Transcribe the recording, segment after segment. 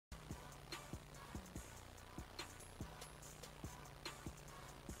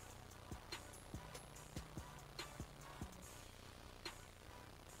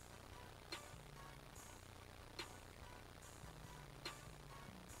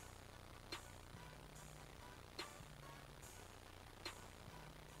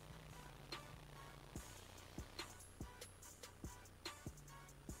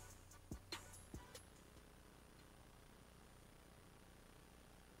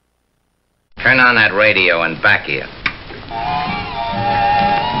Turn on that radio and back here.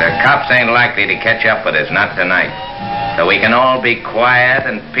 The cops ain't likely to catch up with us, not tonight. So we can all be quiet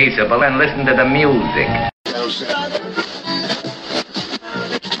and peaceable and listen to the music.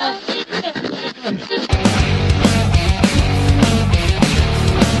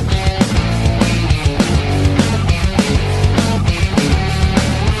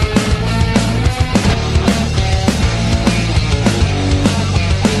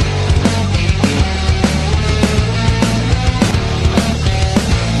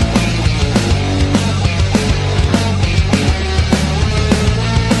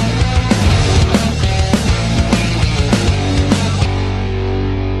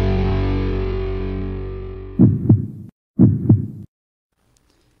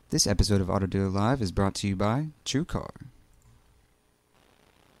 This episode of Auto Dealer Live is brought to you by TrueCar.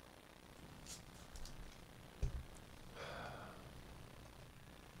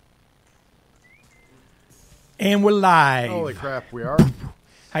 And we're live. Holy crap, we are?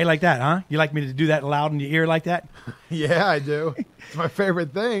 How you like that, huh? You like me to do that loud in your ear like that? Yeah, I do. It's my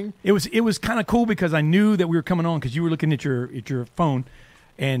favorite thing. It was kind of cool because I knew that we were coming on because you were looking at your phone,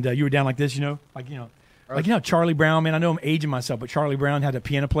 and you were down like this, like Charlie Brown. Man, I know I'm aging myself, but Charlie Brown had a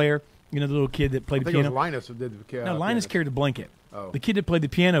piano player. You know, the little kid that played the piano. It was Linus who did the piano. No, Linus carried a blanket. Oh. The kid that played the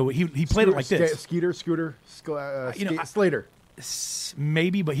piano, he played it like this. Scooter, Slater.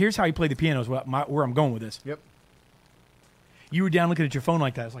 Maybe, but here's how he played the piano is where I'm going with this. Yep. You were down looking at your phone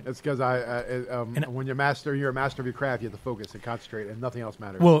like that. It's like that's because when you're a master of your craft, you have to focus and concentrate, and nothing else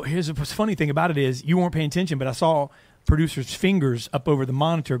matters. Well, here's the funny thing about it is you weren't paying attention, but I saw producers' fingers up over the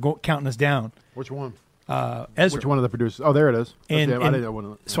monitor counting us down. Which one? Ezra. Which one of the producers? Oh, there it is. I didn't know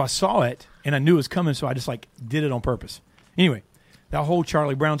one. So I saw it, and I knew it was coming, so I just did it on purpose. Anyway, that whole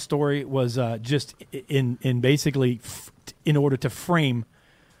Charlie Brown story was just in basically in order to frame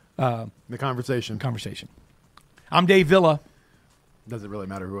the conversation. I'm Dave Villa. Doesn't really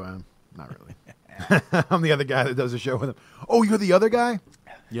matter who I am. Not really. I'm the other guy that does the show with him. Oh, you're the other guy?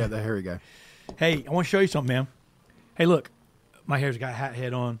 Yeah, the hairy guy. Hey, I want to show you something, man. Hey, look. My hair's got a hat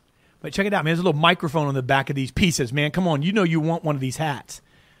head on. But check it out, man. There's a little microphone on the back of these pieces, man. Come on. You know you want one of these hats.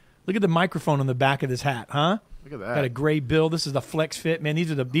 Look at the microphone on the back of this hat, huh? Look at that. Got a gray bill. This is the Flex Fit, man.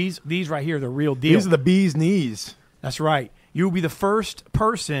 These right here are the real deal. These are the bee's knees. That's right. You will be the first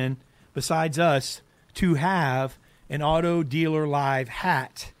person besides us to have an Auto Dealer Live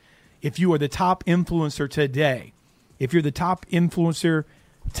hat if you are the top influencer today. If you're the top influencer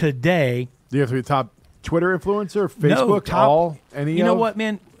today. Do you have to be the top Twitter influencer, Facebook, any? You know what,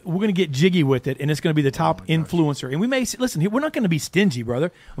 man? We're going to get jiggy with it, and it's going to be the top influencer. And we may listen. We're not going to be stingy,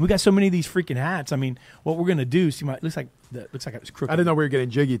 brother. We got so many of these freaking hats. I mean, what we're going to do? See, looks like it was crooked. I didn't know we were getting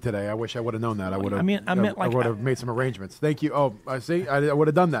jiggy today. I wish I would have known that. I would have. I would have made some arrangements. Thank you. Oh, I see. I would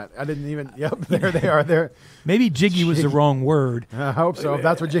have done that. I didn't even. Yep, there they are. There. Maybe jiggy was the wrong word. I hope so. If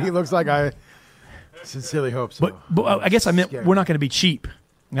that's what jiggy looks like, I sincerely hope so. But I guess I meant we're not going to be cheap.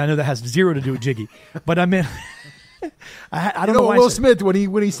 I know that has zero to do with jiggy, but I meant. I don't know why Will Smith when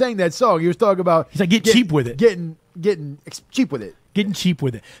he sang that song, he was talking about he's like cheap with it, getting cheap with it, getting cheap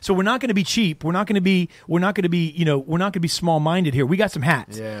with it. So we're not going to be cheap. We're not going to be small minded here. We got some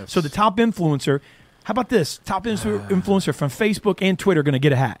hats. Yes. So the top influencer, how about this? Top influencer from Facebook and Twitter going to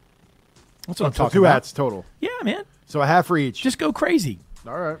get a hat. That's what I'm talking about. 2 hats total. Yeah, man. So a hat for each. Just go crazy.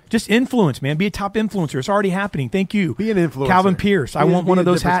 All right. Just influence, man. Be a top influencer. It's already happening. Thank you. Be an influencer. Calvin Pierce. I want one of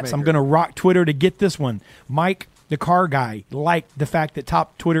those hats. I'm going to rock Twitter to get this one. Mike, the car guy, liked the fact that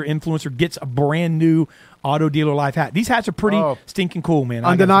top Twitter influencer gets a brand new Auto Dealer Live hat. These hats are pretty stinking cool, man.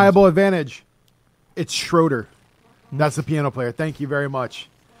 Undeniable advantage. It's Schroeder. That's the piano player. Thank you very much.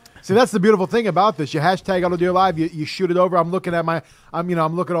 See, that's the beautiful thing about this. You hashtag Auto Dealer Live. You shoot it over. I'm looking at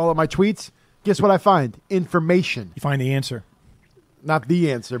I'm looking at all of my tweets. Guess what I find? Information. You find the answer. Not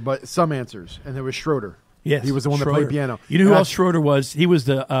the answer, but some answers. And there was Schroeder. Yes, he was the one Schroeder. that played piano. You know who else Schroeder was? He was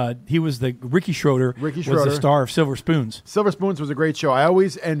the Ricky Schroeder. Ricky Schroeder was the star of Silver Spoons. Silver Spoons was a great show. I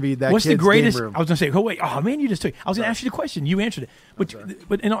always envied that. What's kid's the greatest? game room. I was going to say, man, you just took. I was going to ask you the question. You answered it, but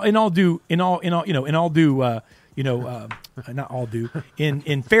in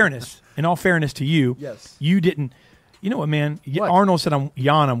fairness, in all fairness to you, yes, you didn't. You know what, man? What? Arnold said,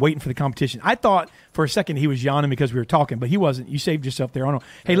 I'm waiting for the competition. I thought for a second he was yawning because we were talking, but he wasn't. You saved yourself there, Arnold.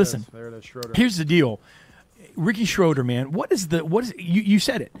 Hey, listen. There it is, Schroeder. Here's the deal. Ricky Schroeder, man, you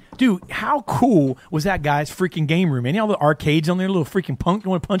said it. Dude, how cool was that guy's freaking game room, man? You know all the arcades on there, little freaking punk, you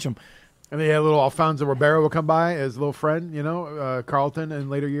want to punch him. And they had a little Alfonso Ribeiro would come by as a little friend, Carlton in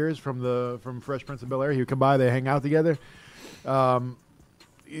later years from Fresh Prince of Bel-Air. He would come by, they hang out together.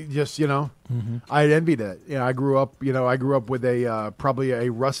 just I envied that. I grew up with a probably a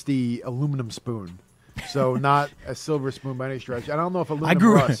rusty aluminum spoon, so not a silver spoon by any stretch. I don't know if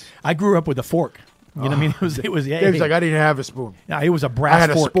aluminum I grew up with a fork. You know what I mean? It was Dave's like, I didn't have a spoon. No, it was a brass. I had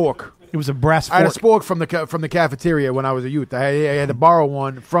a fork. spork. It was a brass fork. I had a spork from the cafeteria when I was a youth. I had to borrow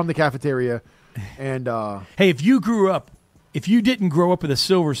one from the cafeteria, and hey, if you didn't grow up with a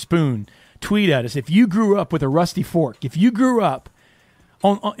silver spoon, tweet at us. If you grew up with a rusty fork, if you grew up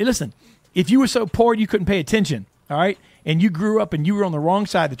listen, if you were so poor you couldn't pay attention, all right, and you grew up and you were on the wrong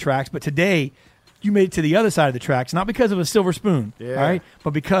side of the tracks, but today you made it to the other side of the tracks, not because of a silver spoon, all right, but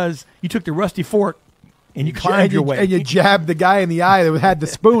because you took the rusty fork and you climbed your way. And you jabbed the guy in the eye that had the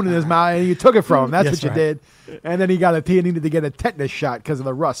spoon in his mouth, and you took it from him. That's what you did. And then he needed to get a tetanus shot because of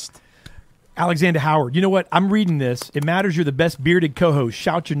the rust. Alexander Howard, you know what? I'm reading this. It matters you're the best bearded co-host.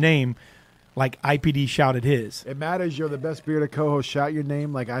 Shout your name like IPD shouted his. It matters you're the best bearded co-host. Shout your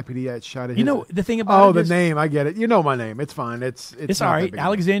name like IPD shouted his. You know, the thing about the name. I get it. You know my name. It's fine. It's all right.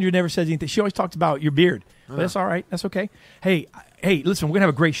 Alexandria never says anything. She always talks about your beard. But that's all right. That's okay. Hey, listen, we're going to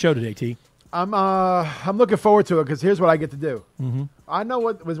have a great show today, T. I'm looking forward to it because here's what I get to do. Mm-hmm. I know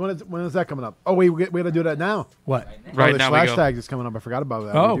when is that coming up? Oh, we got to do that now. What? Right the now slash we go. tags is coming up. I forgot about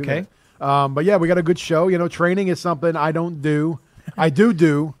that. Oh, okay. But yeah, we got a good show. Training is something I don't do. I do.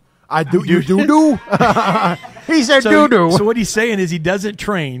 You do. He said do. So what he's saying is he doesn't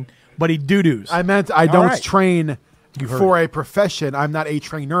train, but he doo-doos. I meant I don't train for a profession. I'm not a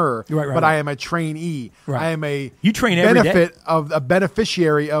trainer, but I am a trainee. Right. I am a you train every day. of a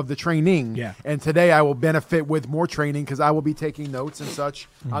beneficiary of the training. Yeah. And today I will benefit with more training because I will be taking notes and such.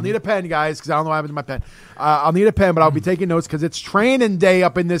 Mm-hmm. I'll need a pen, guys, because I don't know what happened to my pen. I'll need a pen, but I'll be taking notes because it's training day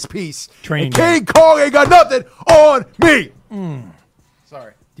up in this piece. Training King Kong ain't got nothing on me.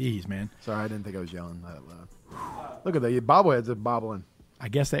 Sorry. Jeez, man. Sorry, I didn't think I was yelling that loud. Look at that. Your bobbleheads are bobbling. I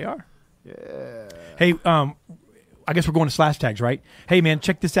guess they are. Yeah. Hey, I guess we're going to slash tags, right? Hey, man,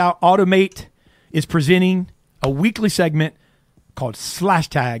 check this out. Automate is presenting a weekly segment called Slash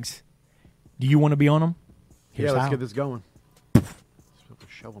Tags. Do you want to be on them? Here's let's how. get this going. Just put a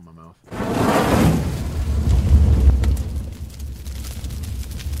shovel in my mouth.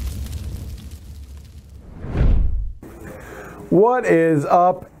 What is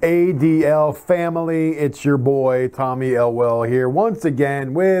up, ADL family? It's your boy, Tommy Elwell here once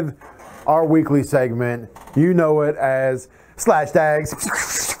again with our weekly segment. You know it as Slash Tags.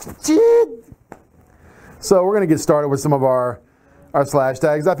 So we're going to get started with some of our slash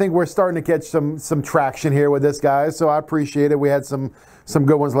tags. I think we're starting to catch some traction here with this, guys, so I appreciate it. We had some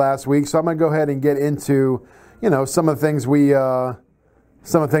good ones last week, so I'm going to go ahead and get into, some of the things we heard,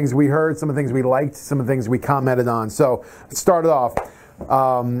 some of the things we liked, some of the things we commented on. So let's start it off.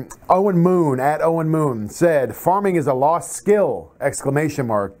 Owen Moon said, "Farming is a lost skill!"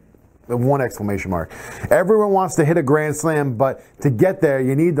 One exclamation mark. Everyone wants to hit a grand slam, but to get there,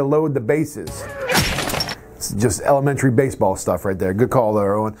 you need to load the bases. It's just elementary baseball stuff right there. Good call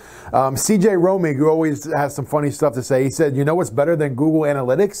there, Owen. CJ Romig, who always has some funny stuff to say, he said, "You know what's better than Google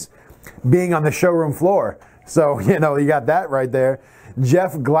Analytics? Being on the showroom floor." So, you got that right there.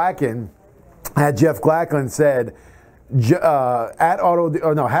 Hashtag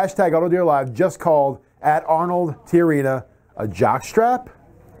AutoDealerLive just called at Arnold Tiarina a jockstrap?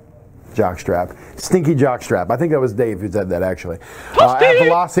 Jockstrap. Stinky jockstrap. I think that was Dave who said that, actually. At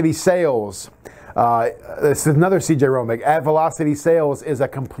Velocity Sales, this is another CJ Romig. At Velocity Sales is a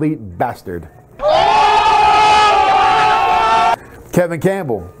complete bastard. Kevin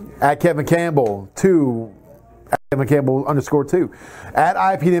Campbell. At Kevin Campbell 2. Kevin Campbell _2. At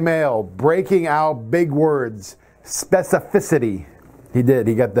IPD Mail, breaking out big words. Specificity. He did.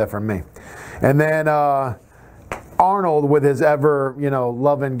 He got that from me. And then Arnold, with his ever,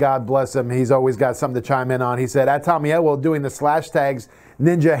 loving, God bless him, he's always got something to chime in on. He said, at Tommy Elwell doing the slash tags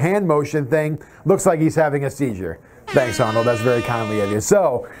ninja hand motion thing, looks like he's having a seizure. Thanks, Arnold. That's very kindly of you.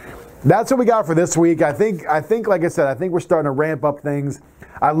 So that's what we got for this week. I think, like I said, I think we're starting to ramp up things.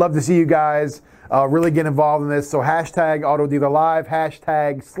 I'd love to see you guys really get involved in this. So hashtag AutoDealerLive,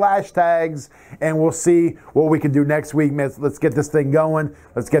 hashtag slash tags, and we'll see what we can do next week. Let's get this thing going.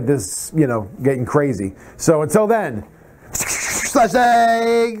 Let's get this, getting crazy. So until then, slash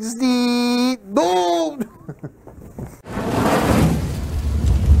tags, boom.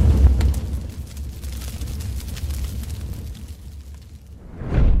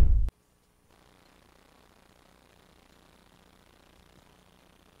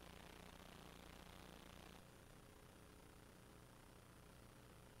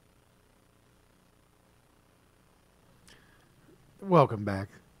 Welcome back,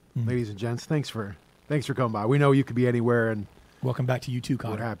 ladies and gents. Thanks for coming by. We know you could be anywhere, and Welcome back to you too, We're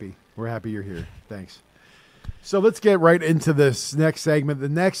Connor. happy. We're happy you're here. Thanks. So let's get right into this next segment. The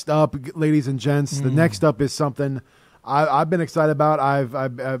next up, ladies and gents, the next up is something I've been excited about.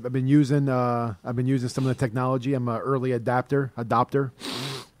 I've been using some of the technology. I'm an early adopter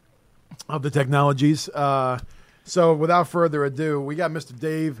of the technologies. So without further ado, we got Mr.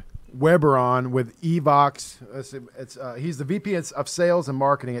 Dave Weber on with Evox. He's the VP of Sales and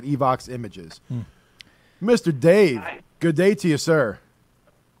Marketing at Evox Images. Mr. Dave, good day to you, sir.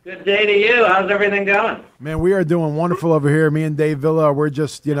 Good day to you. How's everything going? Man, we are doing wonderful over here. Me and Dave Villa, we're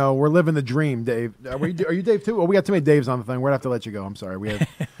just, we're living the dream, Dave. Are you Dave too? Oh, we got too many Daves on the thing. We're going to have to let you go. I'm sorry. We have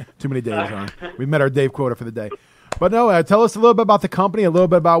too many Daves on. We met our Dave quota for the day. But no, tell us a little bit about the company, a little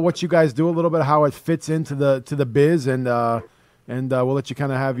bit about what you guys do, a little bit how it fits into the biz, and we'll let you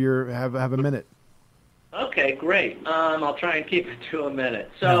kind of have a minute. Okay, great. I'll try and keep it to a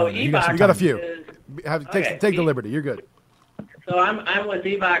minute. So you Evox got a few. Okay. Take the liberty. You're good. So I'm with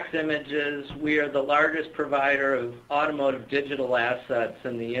Evox Images. We are the largest provider of automotive digital assets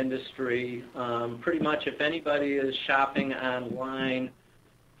in the industry. Pretty much if anybody is shopping online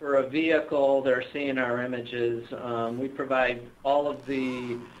for a vehicle, they're seeing our images. We provide all of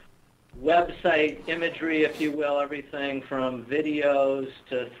the website imagery, if you will, everything from videos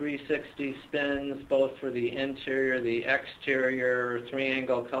to 360 spins, both for the interior, the exterior,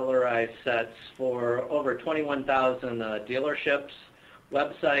 three-angle colorized sets for over 21,000 dealerships,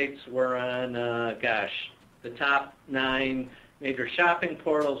 websites. We're on, the top 9 major shopping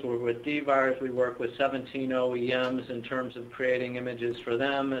portals. We're with DVARs. We work with 17 OEMs in terms of creating images for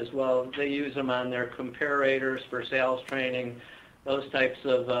them as well. They use them on their comparators for sales training, those types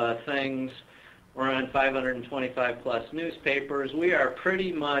of things. We're on 525 plus newspapers. We are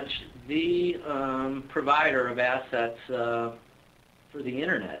pretty much the provider of assets for the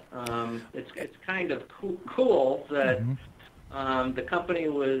internet. It's kind of cool that the company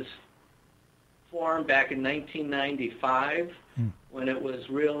was formed back in 1995 when it was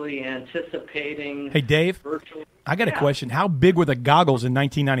really anticipating. Hey, Dave, virtual. I got a question. How big were the goggles in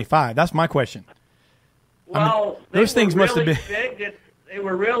 1995? That's my question. Well, those things must have been big. They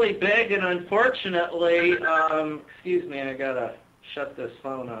were really big, and unfortunately, excuse me, I gotta shut this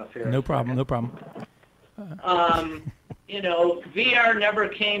phone off here. No problem. VR never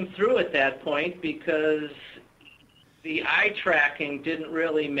came through at that point because the eye tracking didn't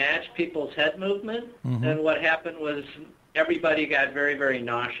really match people's head movement, and what happened was everybody got very, very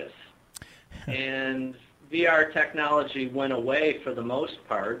nauseous, and VR technology went away for the most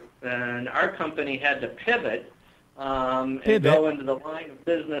part, and our company had to pivot and go into the line of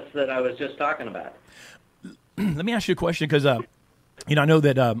business that I was just talking about. Let me ask you a question because, I know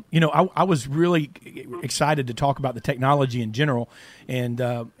that, I was really excited to talk about the technology in general, and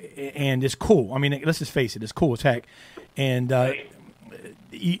it's cool. I mean, let's just face it, it's cool as heck. And,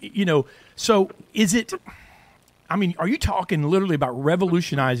 so is it... I mean, are you talking literally about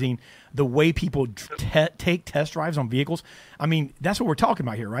revolutionizing the way people take test drives on vehicles? I mean, that's what we're talking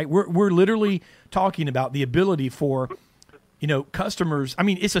about here, right? We're literally talking about the ability for, customers. I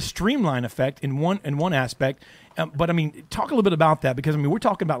mean, it's a streamline effect in one aspect, but I mean, talk a little bit about that because I mean, we're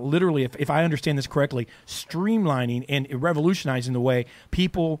talking about literally, if I understand this correctly, streamlining and revolutionizing the way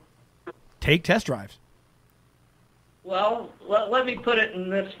people take test drives. Well, let me put it in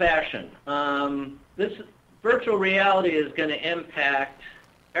this fashion. This virtual reality is going to impact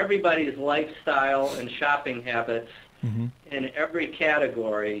everybody's lifestyle and shopping habits in every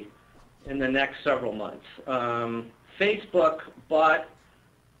category in the next several months. Facebook bought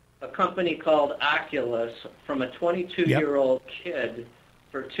a company called Oculus from a 22-year-old kid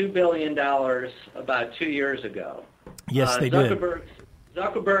for $2 billion about 2 years ago. Yes, they did.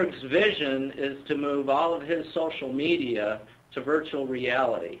 Zuckerberg's vision is to move all of his social media to virtual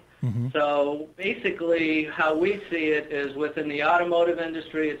reality. So basically how we see it is within the automotive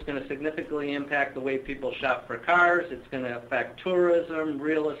industry, it's going to significantly impact the way people shop for cars. It's going to affect tourism,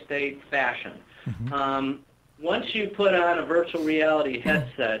 real estate, fashion. Once you put on a virtual reality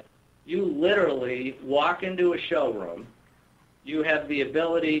headset, you literally walk into a showroom. You have the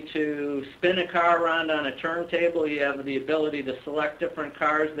ability to spin a car around on a turntable. You have the ability to select different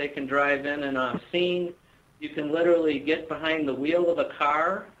cars they can drive in and off scene. You can literally get behind the wheel of a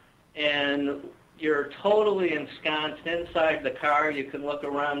car and you're totally ensconced inside the car. You can look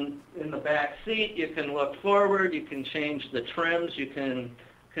around in the back seat. You can look forward. You can change the trims. You can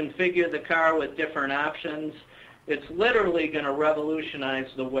configure the car with different options. It's literally going to revolutionize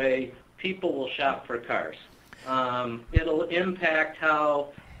the way people will shop for cars. It'll impact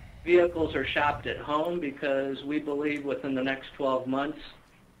how vehicles are shopped at home because we believe within the next 12 months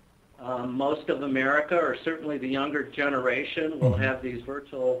Most of America, or certainly the younger generation, will have these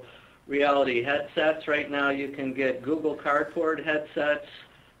virtual reality headsets. Right now you can get Google Cardboard headsets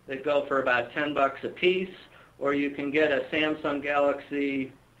that go for about $10 a piece, or you can get a Samsung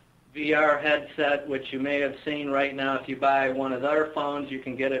Galaxy VR headset, which you may have seen right now. If you buy one of their phones, you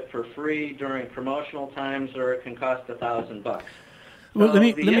can get it for free during promotional times, or it can cost $1,000. Well,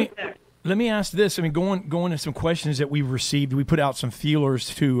 let me ask this. I mean, going to some questions that we've received. We put out some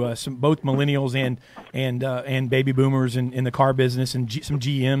feelers to some both millennials and baby boomers in the car business, and some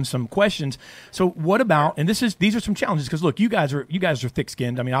GMs, some questions. So what about? And these are some challenges, because look, you guys are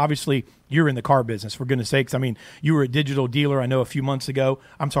thick-skinned. I mean, obviously you're in the car business, for goodness sakes. I mean, you were a digital dealer, I know, a few months ago.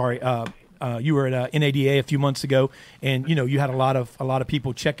 I'm sorry. You were at NADA a few months ago, and you had a lot of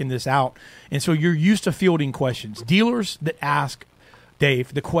people checking this out, and so you're used to fielding questions. Dealers that ask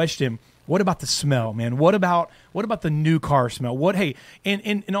Dave the question, what about the smell, man? What about the new car smell?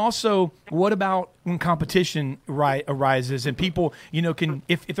 And also, what about when competition arises and people, can,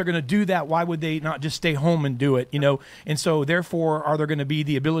 if they're going to do that, why would they not just stay home and do it, And so therefore, are there going to be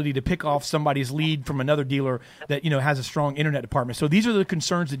the ability to pick off somebody's lead from another dealer that, has a strong internet department? So these are the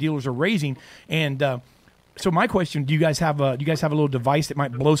concerns that dealers are raising. And so my question, do you guys have a little device that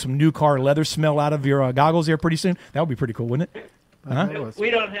might blow some new car leather smell out of your goggles there pretty soon? That would be pretty cool, wouldn't it? Uh-huh.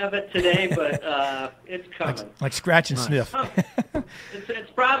 We don't have it today, but it's coming. Like scratch and sniff. It's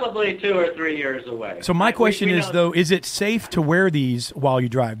probably 2 or 3 years away. So my question is, though, is it safe to wear these while you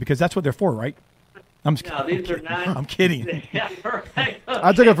drive? Because that's what they're for, right? No, these are not. I'm kidding. Yeah, right.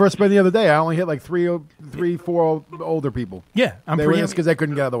 I took it for a spin the other day. I only hit like three, four older people. Yeah, they were because they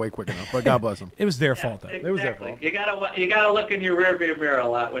couldn't get out of the way quick enough. But God bless them. It was their fault, though. Exactly. It was their fault. You gotta look in your rearview mirror a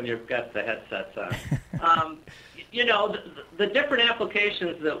lot when you've got the headsets on. The different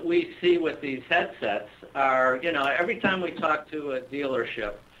applications that we see with these headsets are, every time we talk to a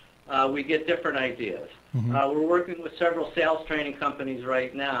dealership, we get different ideas. Mm-hmm. We're working with several sales training companies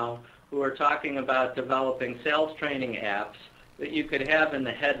right now who are talking about developing sales training apps that you could have in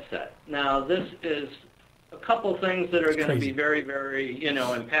the headset. Now, this is a couple things that are going to be very, very,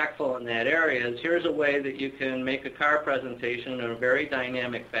 impactful in that area. Here's a way that you can make a car presentation in a very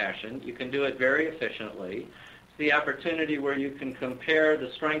dynamic fashion. You can do it very efficiently. The opportunity where you can compare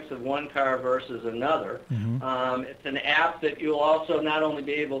the strengths of one car versus another. Mm-hmm. It's an app that you'll also not only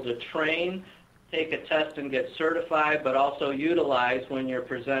be able to train, take a test and get certified, but also utilize when you're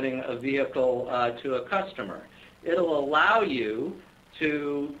presenting a vehicle to a customer. It'll allow you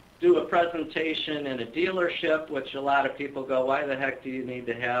to do a presentation in a dealership, which a lot of people go, why the heck do you need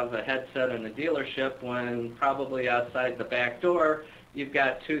to have a headset in a dealership when probably outside the back door you've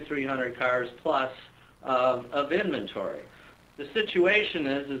got 200-300 cars plus of inventory. The situation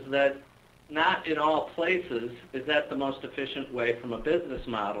is that not in all places is that the most efficient way from a business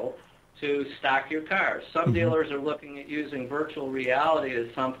model to stock your cars. Some dealers are looking at using virtual reality as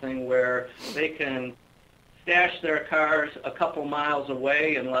something where they can stash their cars a couple miles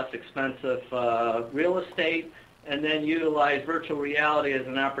away in less expensive real estate, and then utilize virtual reality as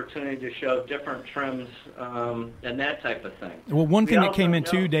an opportunity to show different trims and that type of thing. Well, one thing that came in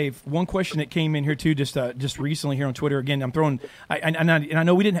too, Dave. One question that came in here too, just recently here on Twitter. Again, I'm throwing, and I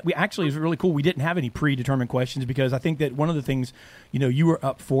know we actually, it was really cool. We didn't have any predetermined questions, because I think that one of the things you were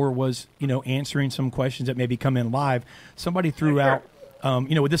up for was answering some questions that maybe come in live. Somebody threw out.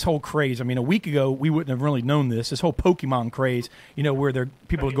 With this whole craze, I mean, a week ago, we wouldn't have really known this whole Pokemon craze, where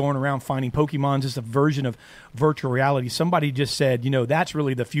people are going around finding Pokemons as a version of virtual reality. Somebody just said, that's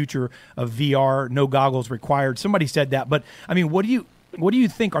really the future of VR, no goggles required. Somebody said that. But, I mean, what do you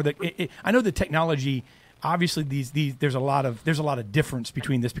think are I know the technology, obviously there's a lot of difference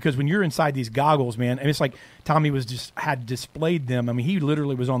between this, because when you're inside these goggles, man, and it's like Tommy had displayed them. I mean, he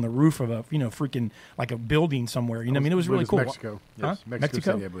literally was on the roof of a freaking like a building somewhere. I mean, it was really cool. Mexico, yes. Huh?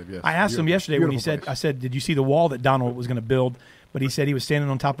 Mexico City, I believe. Yes. I asked him yesterday when he said, I said, did you see the wall that Donald was going to build? But he said he was standing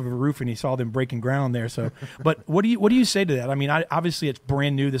on top of a roof and he saw them breaking ground there. So, but what do you say to that? I mean, obviously it's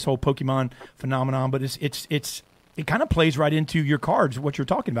brand new, this whole Pokemon phenomenon, but it kind of plays right into your cards, what you're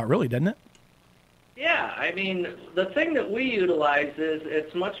talking about, really, doesn't it? Yeah, I mean, the thing that we utilize is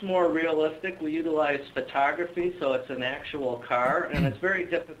it's much more realistic. We utilize photography, so it's an actual car, and it's very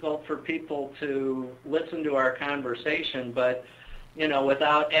difficult for people to listen to our conversation, but,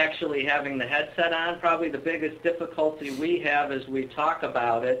 without actually having the headset on. Probably the biggest difficulty we have is we talk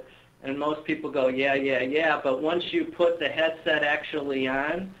about it, and most people go, yeah, but once you put the headset actually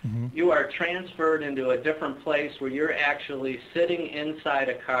on, you are transferred into a different place where you're actually sitting inside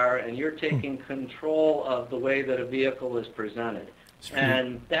a car and you're taking control of the way that a vehicle is presented.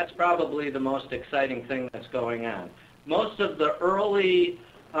 And that's probably the most exciting thing that's going on. Most of the early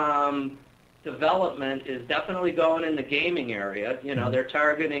development is definitely going in the gaming area. You know, they're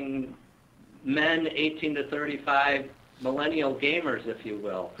targeting men 18 to 35, millennial gamers, if you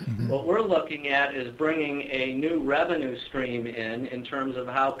will. What we're looking at is bringing a new revenue stream in terms of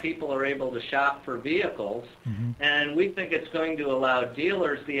how people are able to shop for vehicles. And we think it's going to allow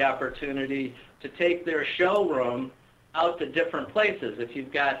dealers the opportunity to take their showroom out to different places. If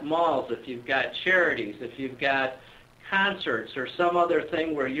you've got malls, if you've got charities, if you've got concerts or some other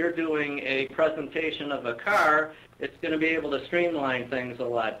thing where you're doing a presentation of a car, it's going to be able to streamline things a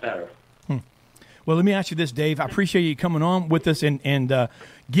lot better. Well, let me ask you this, Dave. I appreciate you coming on with us and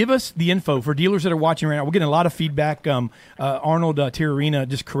give us the info for dealers that are watching right now. We're getting a lot of feedback. Arnold Tirarina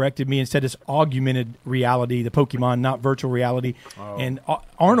just corrected me and said it's augmented reality, the Pokemon, not virtual reality. And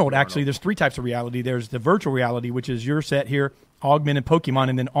Arnold, actually, there's three types of reality. There's the virtual reality, which is your set here, augmented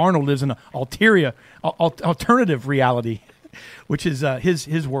Pokemon, and then Arnold lives in an alternative reality, which is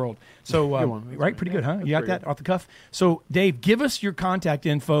his world. So, right, pretty good, huh? You got that off the cuff? So, Dave, give us your contact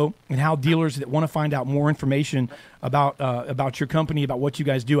info and how dealers that want to find out more information about your company, about what you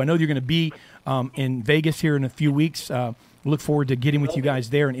guys do. I know you're going to be in Vegas here in a few weeks. Look forward to getting with you guys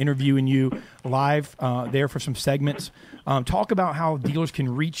there and interviewing you live there for some segments. Talk about how dealers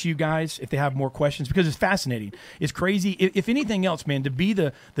can reach you guys if they have more questions, because it's fascinating. It's crazy. If anything else, man, to be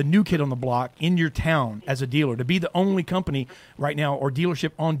the new kid on the block in your town as a dealer, to be the only company right now or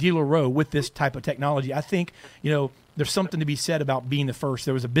dealership on Dealer Row with this type of technology, I think, there's something to be said about being the first.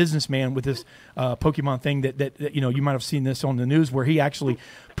 There was a businessman with this Pokemon thing that you might have seen this on the news, where he actually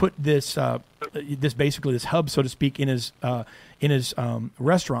put this basically this hub, so to speak, in his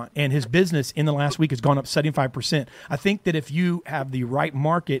restaurant, and his business in the last week has gone up 75%. I think that if you have the right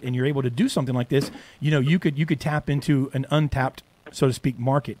market and you're able to do something like this, you could tap into an untapped, so to speak,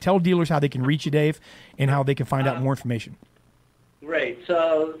 market. Tell dealers how they can reach you, Dave, and how they can find out more information. Great.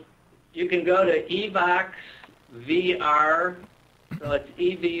 So you can go to Evox VR, so it's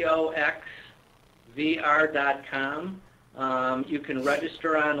EVOXVR.com. You can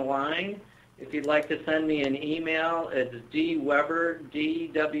register online. If you'd like to send me an email, it's dweber,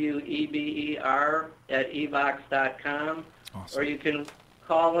 DWEBER, @evox.com. Awesome. Or you can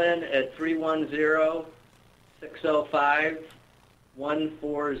call in at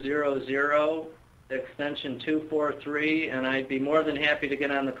 310-605-1400, extension 243, and I'd be more than happy to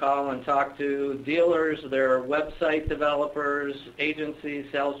get on the call and talk to dealers, their website developers, agencies,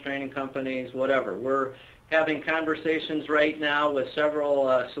 sales training companies, whatever. We're having conversations right now with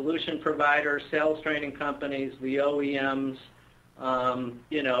several solution providers, sales training companies, the OEMs.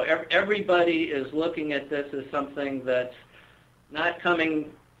 Everybody is looking at this as something that's not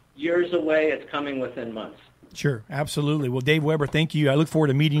coming years away, it's coming within months. Sure, absolutely. Well, Dave Weber, thank you. I look forward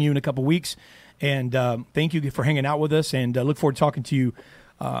to meeting you in a couple weeks. And thank you for hanging out with us, and look forward to talking to you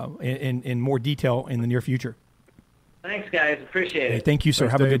in more detail in the near future. Thanks, guys. Appreciate it. Thank you, sir.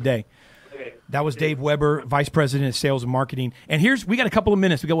 Have a good day. Okay. That was Dave Weber, Vice President of Sales and Marketing. And we got a couple of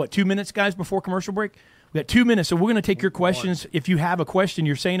minutes. We got, 2 minutes, guys, before commercial break? We got 2 minutes, so we're going to take your questions. If you have a question,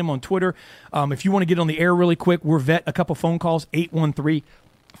 you're saying them on Twitter. If you want to get on the air really quick, we're vet a couple phone calls,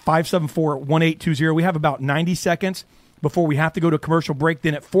 813-574-1820. We have about 90 seconds before we have to go to a commercial break.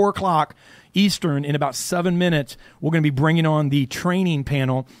 Then at 4 o'clock Eastern, in about 7 minutes, we're going to be bringing on the training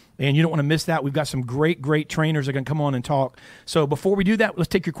panel, and you don't want to miss that. We've got some great trainers that are going to come on and talk. So before we do that, let's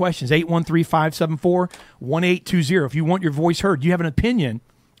take your questions, 813-574-1820. If you want your voice heard, you have an opinion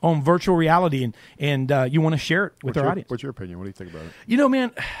on virtual reality, and you want to share it with our audience. What's your opinion? What do you think about it?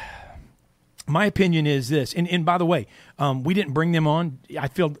 Man, my opinion is this, and by the way, we didn't bring them on. I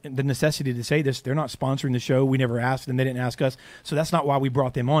feel the necessity to say this. They're not sponsoring the show. We never asked them. They didn't ask us. So that's not why we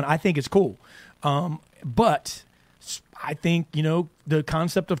brought them on. I think it's cool. But I think, the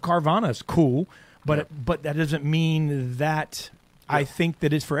concept of Carvana is cool, but that doesn't mean that I think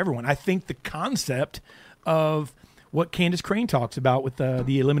that it's for everyone. I think the concept of what Candace Crane talks about with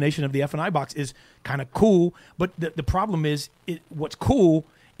the elimination of the F&I box is kind of cool, but the problem is what's cool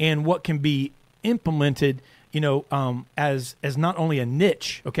and what can be implemented, as not only a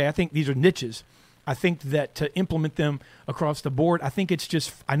niche. Okay, I think these are niches. I think that to implement them across the board, I think it's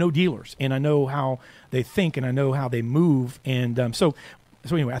just, I know dealers and I know how they think and I know how they move, and so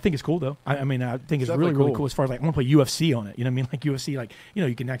anyway, I think it's cool though. I think it's really cool as far as I want to play UFC on it. You know what I mean? Like UFC,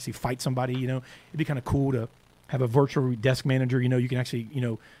 you can actually fight somebody. It'd be kind of cool to have a virtual desk manager. You can actually,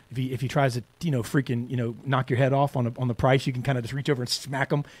 if he tries to, freaking, knock your head off on the price, you can kind of just reach over and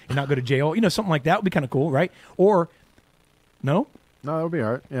smack him and not go to jail. Something like that would be kind of cool, right? Or, no? No, that would be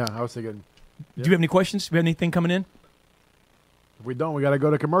all right. Yeah, I was thinking. Do you have any questions? Do we have anything coming in? If we don't, we got to go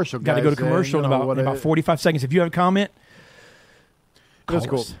to commercial, guys. Got to go to commercial in about 45 seconds. If you have a comment, call That's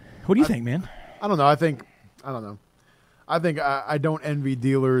cool. us. What do you think, man? I don't know. I don't know. I don't envy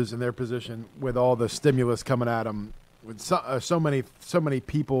dealers in their position with all the stimulus coming at them. With so many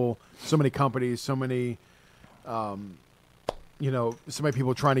people, so many companies, so many, so many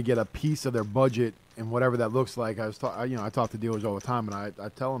people trying to get a piece of their budget and whatever that looks like. I talk to dealers all the time, and I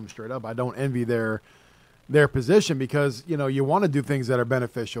tell them straight up, I don't envy their position because you want to do things that are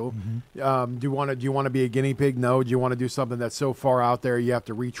beneficial. Mm-hmm. Do you want to be a guinea pig? No. Do you want to do something that's so far out there you have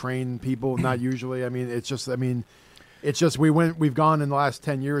to retrain people? Not usually. We've gone in the last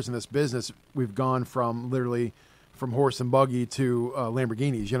 10 years in this business. We've gone from horse and buggy to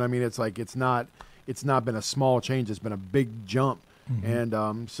Lamborghinis. You know what I mean? It's like it's not been a small change. It's been a big jump. Mm-hmm.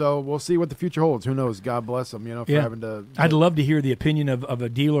 And so we'll see what the future holds. Who knows? God bless them. For having to. I'd love to hear the opinion of a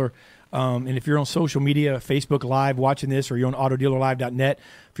dealer. And if you're on social media, Facebook Live watching this, or you're on autodealerlive.net,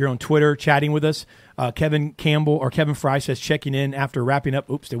 if you're on Twitter chatting with us, Kevin Fry says checking in after wrapping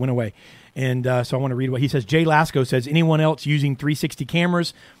up. Oops, they went away. And so I want to read what he says. Jay Lasco says, anyone else using 360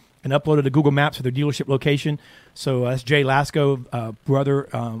 cameras and uploaded to Google Maps for their dealership location? So that's Jay Lasco, brother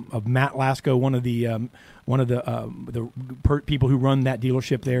of Matt Lasco, one of the people who run that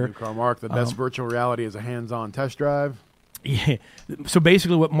dealership there. New Car Mark, the best virtual reality is a hands-on test drive. Yeah. So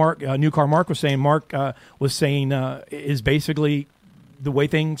basically what New Car Mark was saying, is basically the way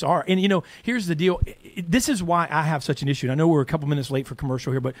things are. And, here's the deal. This is why I have such an issue. And I know we're a couple minutes late for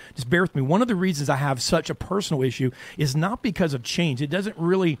commercial here, but just bear with me. One of the reasons I have such a personal issue is not because of change. It doesn't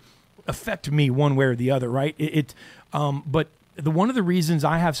really affect me one way or the other, right? But one of the reasons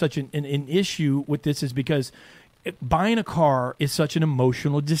I have such an issue with this is because buying a car is such an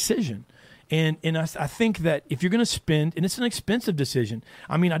emotional decision. And I think that if you're going to spend, and it's an expensive decision.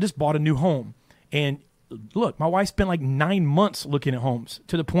 I mean, I just bought a new home, and look, my wife spent like 9 months looking at homes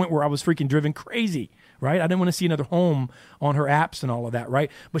to the point where I was freaking driven crazy, right? I didn't want to see another home on her apps and all of that, right?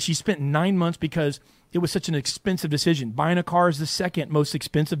 But she spent 9 months because it was such an expensive decision. Buying a car is the second most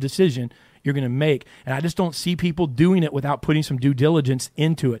expensive decision you're going to make. And I just don't see people doing it without putting some due diligence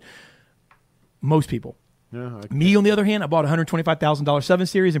into it. Most people. Yeah, me, on the other hand, I bought a $125,000 7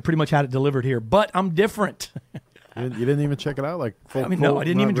 Series and pretty much had it delivered here. But I'm different. You didn't even check it out? No, I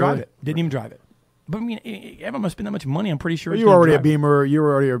didn't even drive it. Didn't even drive it. But I mean, everyone must spend that much money. I'm pretty sure. You were already a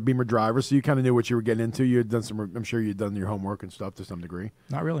Beamer driver, so you kind of knew what you were getting into. You had done I'm sure you'd done your homework and stuff to some degree.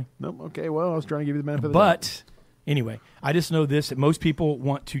 Not really. No. Okay. Well, I was trying to give you the benefit of the doubt. But anyway, I just know this: that most people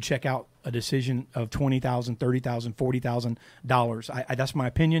want to check out a decision of $20,000, $30,000, $40,000. That's my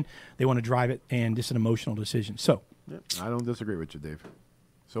opinion. They want to drive it, and it's an emotional decision. So, I don't disagree with you, Dave.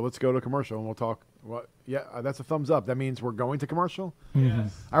 So let's go to commercial, and we'll talk. That's a thumbs up. That means we're going to commercial? Mm-hmm.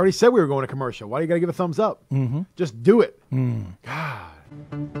 I already said we were going to commercial. Why do you got to give a thumbs up? Mm-hmm. Just do it. God.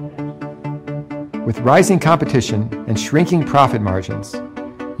 With rising competition and shrinking profit margins,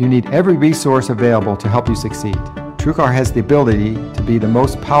 you need every resource available to help you succeed. TrueCar has the ability to be the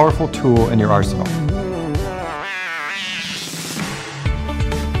most powerful tool in your arsenal.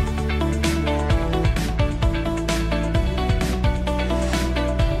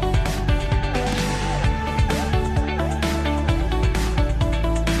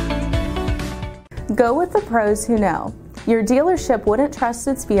 Go with the pros who know. Your dealership wouldn't trust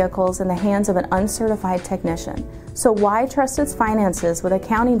its vehicles in the hands of an uncertified technician. So why trust its finances with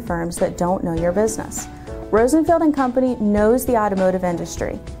accounting firms that don't know your business? Rosenfield & Company knows the automotive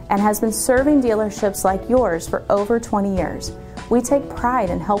industry and has been serving dealerships like yours for over 20 years. We take pride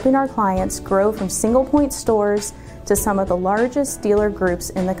in helping our clients grow from single-point stores to some of the largest dealer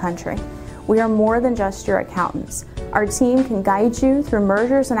groups in the country. We are more than just your accountants. Our team can guide you through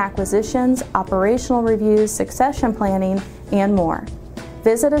mergers and acquisitions, operational reviews, succession planning, and more.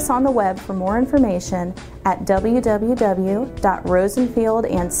 Visit us on the web for more information at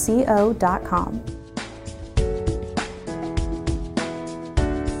www.rosenfieldandco.com.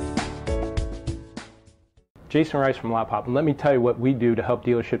 Jason Rice from Lot Pop, and let me tell you what we do to help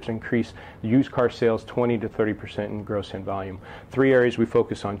dealerships increase used car sales 20 to 30% in gross in volume. 3 areas we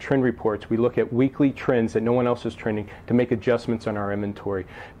focus on: trend reports. We look at weekly trends that no one else is trending to make adjustments on our inventory.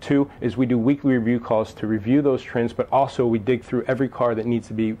 2 is we do weekly review calls to review those trends, but also we dig through every car that needs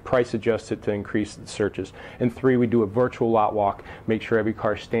to be price adjusted to increase the searches. And 3, we do a virtual lot walk, make sure every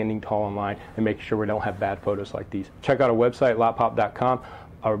car is standing tall in line, and make sure we don't have bad photos like these. Check out our website, lotpop.com.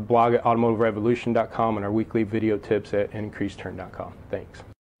 our blog at automotiverevolution.com, and our weekly video tips at increaseturn.com. Thanks.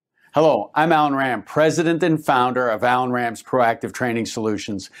 Hello, I'm Alan Ram, president and founder of Alan Ram's Proactive Training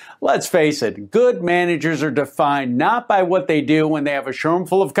Solutions. Let's face it, good managers are defined not by what they do when they have a showroom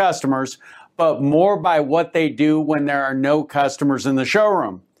full of customers, but more by what they do when there are no customers in the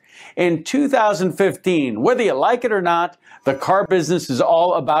showroom. In 2015, whether you like it or not, the car business is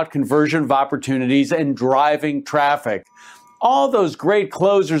all about conversion of opportunities and driving traffic. All those great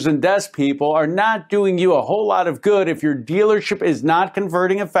closers and desk people are not doing you a whole lot of good if your dealership is not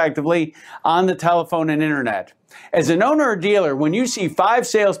converting effectively on the telephone and internet. As an owner or dealer, when you see 5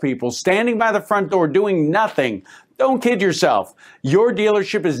 salespeople standing by the front door doing nothing, don't kid yourself. Your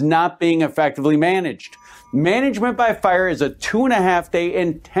dealership is not being effectively managed. Management by Fire is a 2.5-day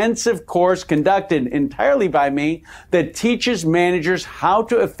intensive course conducted entirely by me that teaches managers how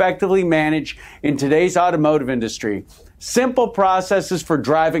to effectively manage in today's automotive industry. Simple processes for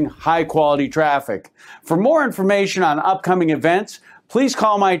driving high-quality traffic. For more information on upcoming events, please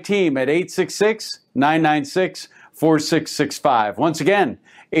call my team at 866-996-4665. Once again,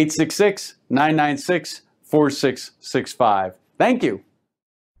 866-996-4665. Thank you.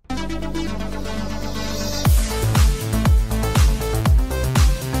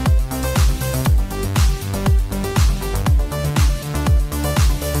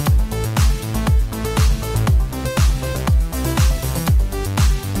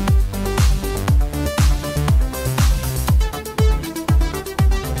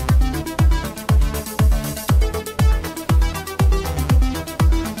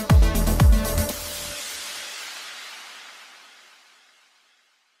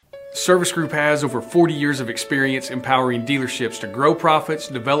 Service Group has over 40 years of experience empowering dealerships to grow profits,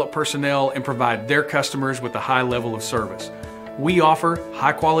 develop personnel, and provide their customers with a high level of service. We offer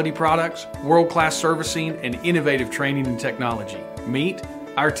high-quality products, world-class servicing, and innovative training and technology. Meet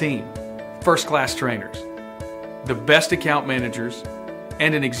our team, first-class trainers, the best account managers,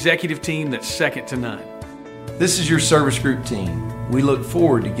 and an executive team that's second to none. This is your Service Group team. We look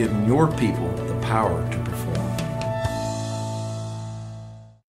forward to giving your people the power to perform.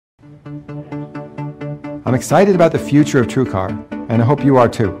 I'm excited about the future of TrueCar, and I hope you are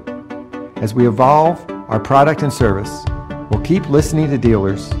too. As we evolve our product and service, we'll keep listening to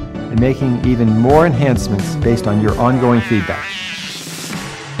dealers and making even more enhancements based on your ongoing feedback.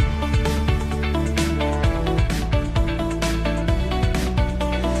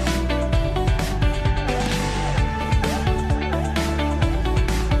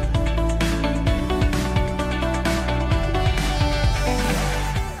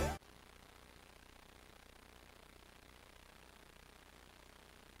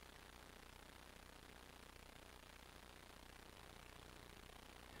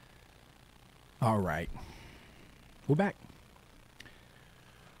 All right. We're back.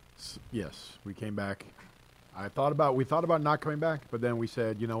 Yes, we came back. We thought about not coming back, but then we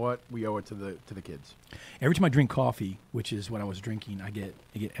said, you know what? We owe it to the kids. Every time I drink coffee, which is what I was drinking, I get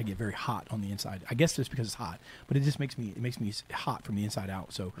very hot on the inside. I guess it's because it's hot, but it just makes me hot from the inside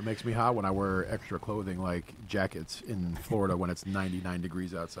out. So it makes me hot when I wear extra clothing like jackets in Florida when it's 99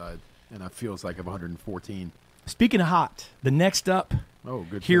 degrees outside and it feels like 114. Speaking of hot, the next up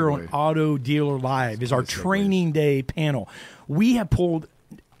here on Auto Dealer Live is our training day panel. We have pulled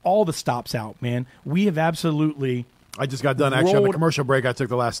all the stops out, man. We have absolutely. I just got done. Actually, on the commercial break, I took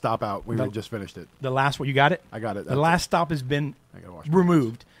the last stop out. We just finished it. The last one, you got it? I got it. The last stop has been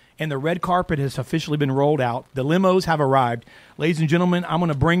removed, and the red carpet has officially been rolled out. The limos have arrived. Ladies and gentlemen, I'm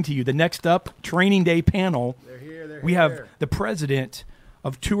going to bring to you the next up training day panel. They're here. We have the president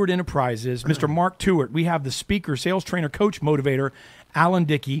of Tewart Enterprises, Mr. Mark Tewart. We have the speaker, sales trainer, coach, motivator, Alan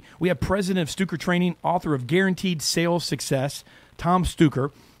Dickey. We have president of Stuker Training, author of Guaranteed Sales Success, Tom Stuker.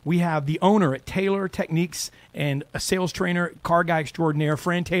 We have the owner at Taylor Techniques and a sales trainer, car guy extraordinaire,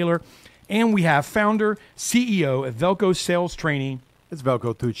 Fran Taylor. And we have founder, CEO of Velco Sales Training. It's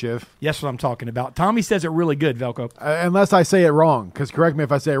Velko Tuchev. Yes, what I'm talking about. Tommy says it really good, Velko. Unless I say it wrong, because correct me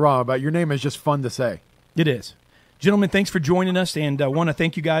if I say it wrong, but your name is just fun to say. It is. Gentlemen, thanks for joining us, and I want to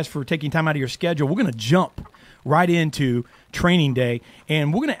thank you guys for taking time out of your schedule. We're going to jump right into training day,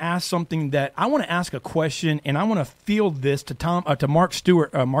 and we're going to ask something that I want to ask a question, and I want to field this to Mark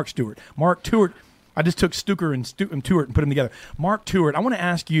Tewart. I just took Stuker and Tewart and put them together. Mark Tewart, I want to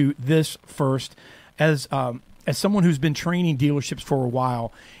ask you this first, as someone who's been training dealerships for a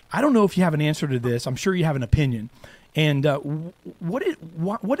while. I don't know if you have an answer to this. I'm sure you have an opinion. And what is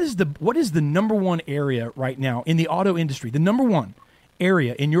the number one area right now in the auto industry? The number one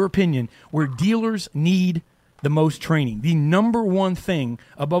area, in your opinion, where dealers need the most training. The number one thing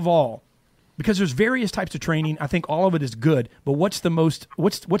above all, because there's various types of training. I think all of it is good, but what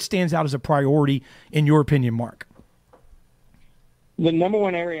stands out as a priority in your opinion, Mark? The number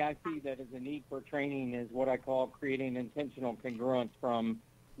one area I see that is a need for training is what I call creating intentional congruence from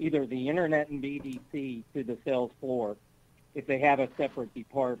either the internet and BDC to the sales floor if they have a separate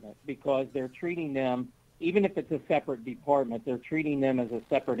department, because they're treating them even if it's a separate department, they're treating them as a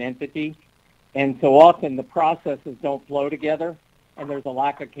separate entity. And so often the processes don't flow together, and there's a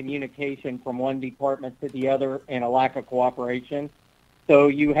lack of communication from one department to the other and a lack of cooperation. So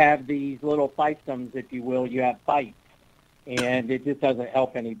you have these little fiefdoms, if you will. You have fights, and it just doesn't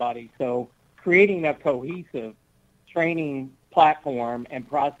help anybody. So creating a cohesive training platform and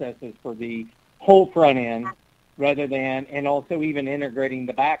processes for the whole front end rather than, and also even integrating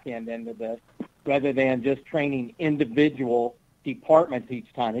the back end into this, rather than just training individual departments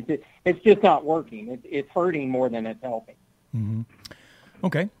each time. It's just not working. It's hurting more than it's helping. Mm-hmm.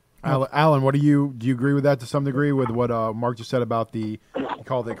 Okay. Alan, what do you agree with that to some degree with what Mark just said about you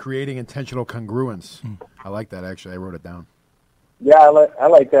called it creating intentional congruence? I like that, actually. I wrote it down. Yeah, I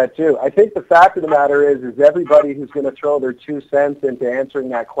like that too. I think the fact of the matter is everybody who's going to throw their 2 cents into answering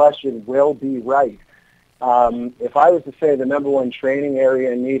that question will be right. If I was to say the number one training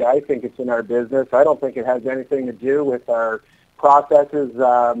area in need, I think it's in our business. I don't think it has anything to do with our processes.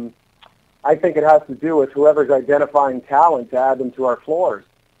 I think it has to do with whoever's identifying talent to add them to our floors.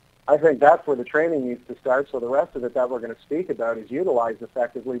 I think that's where the training needs to start, so the rest of it that we're going to speak about is utilized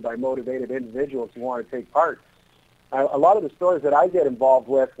effectively by motivated individuals who want to take part. A lot of the stores that I get involved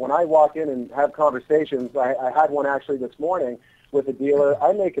with, when I walk in and have conversations, I had one actually this morning with a dealer,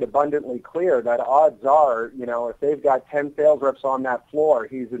 I make it abundantly clear that odds are, if they've got 10 sales reps on that floor,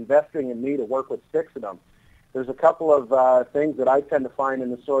 he's investing in me to work with 6 of them. There's a couple of things that I tend to find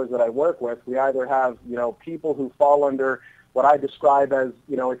in the stores that I work with. We either have, people who fall under what I describe as,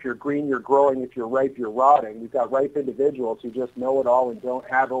 if you're green, you're growing, if you're ripe, you're rotting. We've got ripe individuals who just know it all and don't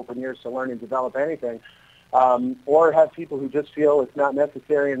have open ears to learn and develop anything. Or have people who just feel it's not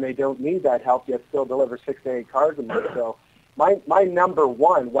necessary and they don't need that help, yet still deliver 6 to 8 cars a month. So my number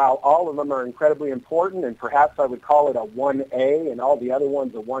one, while all of them are incredibly important, and perhaps I would call it a 1A and all the other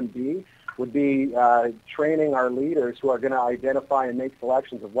ones a 1B, would be training our leaders who are going to identify and make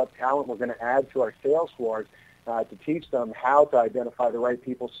selections of what talent we're going to add to our sales floors to teach them how to identify the right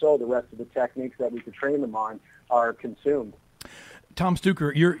people so the rest of the techniques that we could train them on are consumed. Tom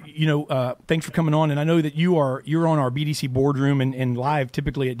Stuker, thanks for coming on, and I know that you're on our BDC boardroom and live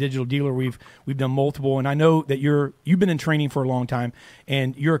typically at Digital Dealer. We've done multiple, and I know that you've been in training for a long time,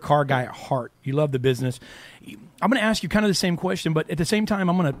 and you're a car guy at heart. You love the business. I'm going to ask you kind of the same question, but at the same time,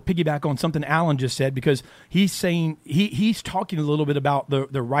 I'm going to piggyback on something Alan just said, because he's saying he's talking a little bit about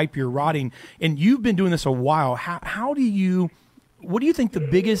the ripe you're rotting, and you've been doing this a while. What do you think the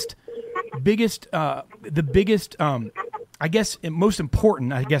biggest I guess most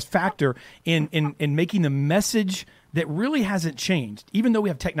important, factor in making the message that really hasn't changed, even though we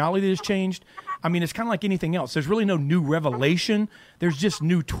have technology that has changed. I mean, it's kind of like anything else. There's really no new revelation. There's just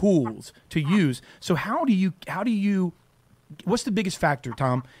new tools to use. So what's the biggest factor,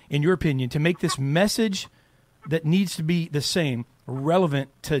 Tom, in your opinion, to make this message that needs to be the same relevant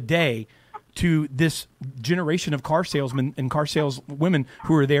today to this generation of car salesmen and car sales women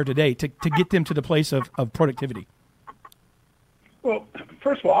who are there today to get them to the place of productivity? Well,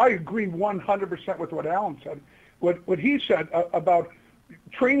 first of all, I agree 100% with what Alan said. What he said about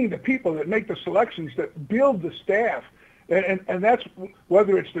training the people that make the selections, that build the staff, and that's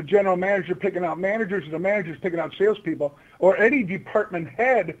whether it's the general manager picking out managers or the managers picking out salespeople or any department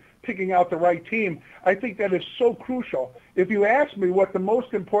head picking out the right team. I think that is so crucial. If you ask me what the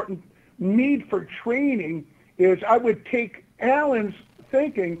most important need for training is, I would take Alan's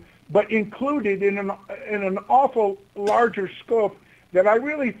thinking but included in an awful larger scope, that I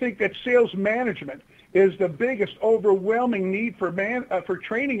really think that sales management is the biggest overwhelming need for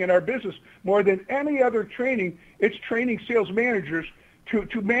training in our business. More than any other training, it's training sales managers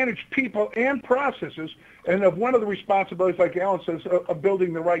to manage people and processes, and of one of the responsibilities, like Alan says, of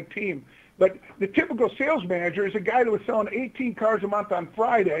building the right team. But the typical sales manager is a guy that was selling 18 cars a month on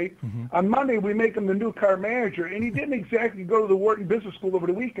Friday. Mm-hmm. On Monday, we make him the new car manager, and he didn't exactly go to the Wharton Business School over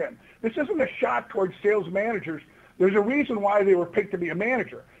the weekend. This isn't a shot towards sales managers. There's a reason why they were picked to be a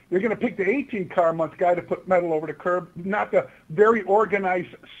manager. They're going to pick the 18-car-a-month guy to put metal over the curb, not the very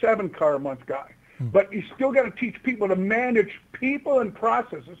organized 7-car-a-month guy. Mm-hmm. But you still got to teach people to manage people and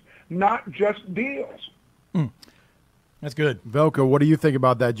processes, not just deals. Mm. That's good. Velka, what do you think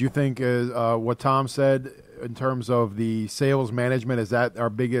about that? Do you think what Tom said in terms of the sales management, is that the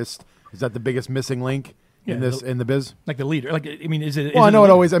biggest missing link in the biz? Like the leader.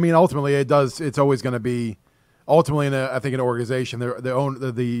 Ultimately it does. It's always going to be ultimately I think an organization,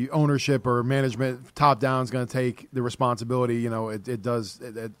 the ownership or management top down is going to take the responsibility.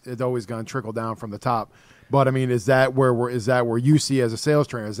 It's always going to trickle down from the top. But I mean, is that where you see as a sales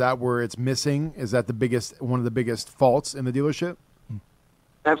trainer? Is that where it's missing? Is that one of the biggest faults in the dealership?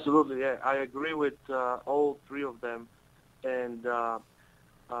 Absolutely, yeah. I agree with all three of them. And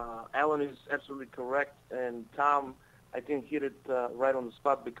Alan is absolutely correct. And Tom, I think, hit it right on the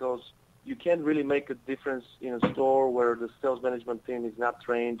spot, because you can't really make a difference in a store where the sales management team is not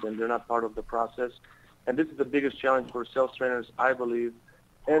trained and they're not part of the process. And this is the biggest challenge for sales trainers, I believe,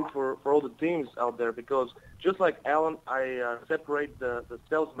 and for all the teams out there, because just like Alan, I separate the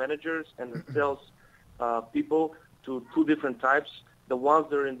sales managers and the sales people to two different types. The ones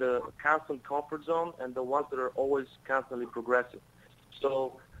that are in the constant comfort zone and the ones that are always constantly progressive.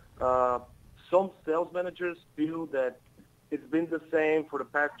 So some sales managers feel that it's been the same for the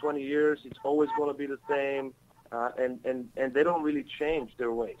past 20 years. It's always going to be the same, and they don't really change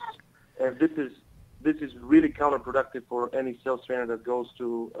their ways. And this is really counterproductive for any sales trainer that goes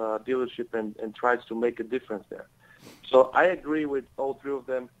to a dealership and tries to make a difference there. So I agree with all three of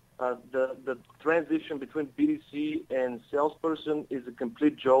them. The transition between BDC and salesperson is a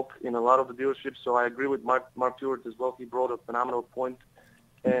complete joke in a lot of the dealerships. So I agree with Mark Tewart as well. He brought a phenomenal point.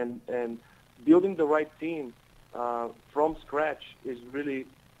 And building the right team from scratch is really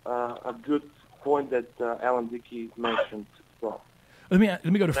a good point that Alan Dickey mentioned as well. Let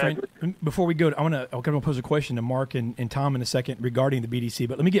me go to Fran. Before we go, I'm going to pose a question to Mark and Tom in a second regarding the BDC.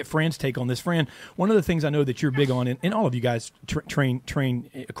 But let me get Fran's take on this. Fran, one of the things I know that you're big on, and all of you guys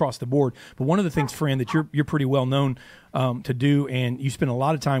train across the board. But one of the things, Fran, that you're pretty well known to do, and you spend a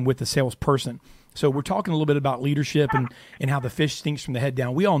lot of time with the salesperson. So we're talking a little bit about leadership and how the fish stinks from the head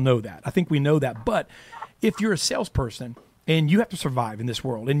down. We all know that. I think we know that. But if you're a salesperson and you have to survive in this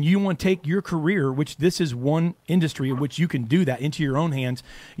world, and you want to take your career, which this is one industry in which you can do that, into your own hands.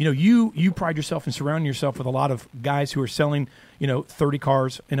 You pride yourself in surrounding yourself with a lot of guys who are selling, 30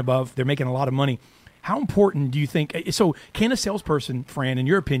 cars and above. They're making a lot of money. How important do you think? So can a salesperson, Fran, in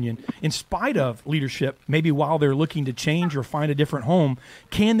your opinion, in spite of leadership, maybe while they're looking to change or find a different home,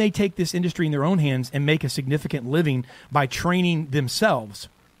 can they take this industry in their own hands and make a significant living by training themselves?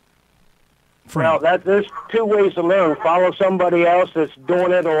 Well, there's two ways to learn. Follow somebody else that's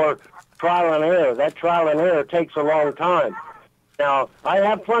doing it, or trial and error. That trial and error takes a long time. Now, I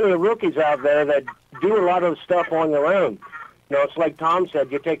have plenty of rookies out there that do a lot of stuff on their own. It's like Tom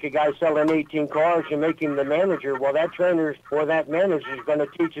said, you take a guy selling 18 cars, you make him the manager. Well, that trainer or that manager is going to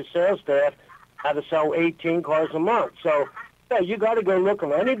teach his sales staff how to sell 18 cars a month. So, yeah, you got to go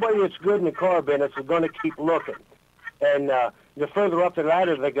looking. Anybody that's good in the car business is going to keep looking. And the further up the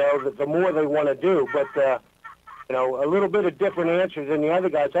ladder they go, the more they want to do. But, a little bit of different answers than the other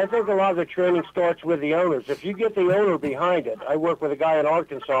guys. I think a lot of the training starts with the owners. If you get the owner behind it, I work with a guy in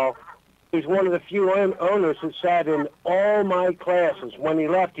Arkansas. He's one of the few owners that sat in all my classes. When he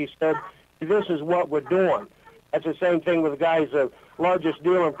left, he said, this is what we're doing. That's the same thing with the guys, the largest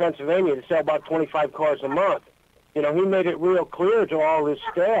dealer in Pennsylvania, that sell about 25 cars a month. He made it real clear to all his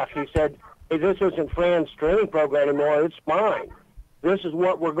staff. He said, hey, this isn't Fran's training program anymore. It's mine. This is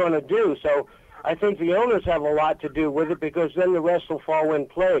what we're going to do. So I think the owners have a lot to do with it, because then the rest will fall in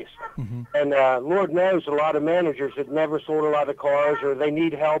place. Mm-hmm. And Lord knows a lot of managers that never sold a lot of cars, or they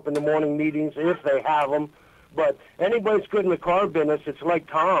need help in the morning meetings if they have them. But anybody that's good in the car business, it's like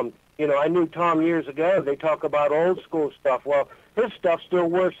Tom. I knew Tom years ago. They talk about old school stuff. Well, his stuff still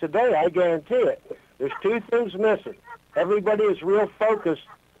works today. I guarantee it. There's two things missing. Everybody is real focused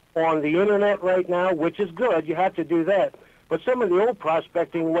on the internet right now, which is good. You have to do that. But some of the old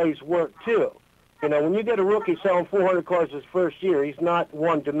prospecting ways work too. When you get a rookie selling 400 cars his first year, he's not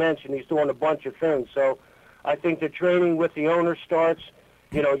one dimension. He's doing a bunch of things. So I think the training with the owner starts,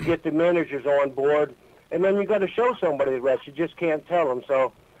 get the managers on board, and then you got to show somebody the rest. You just can't tell them.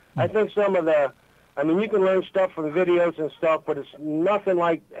 So I think some of you can learn stuff from videos and stuff, but it's nothing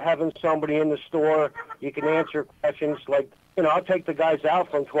like having somebody in the store. You can answer questions like, I'll take the guys out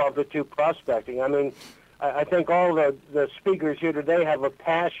from 12 to 2 prospecting. I think all the speakers here today have a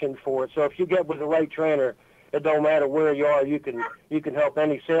passion for it. So if you get with the right trainer, it don't matter where you are. You can help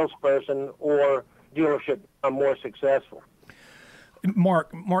any salesperson or dealership become more successful.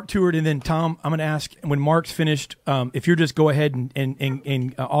 Mark Tewart, and then Tom, I'm going to ask, when Mark's finished, if you'll just go ahead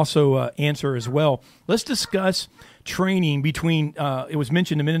and also answer as well. Let's discuss training between, it was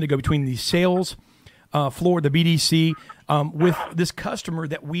mentioned a minute ago, between the sales floor, the BDC, with this customer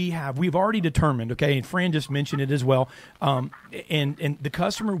that we've already determined, okay, and Fran just mentioned it as well, and the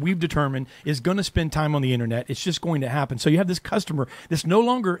customer we've determined is going to spend time on the internet. It's just going to happen. So you have this customer that's no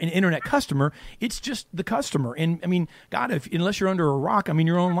longer an internet customer. It's just the customer. And God, unless you're under a rock,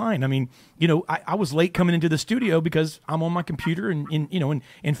 you're online. I was late coming into the studio because I'm on my computer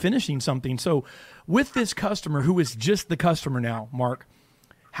and finishing something. So with this customer who is just the customer now, Mark,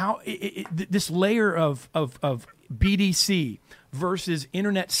 how this layer of BDC versus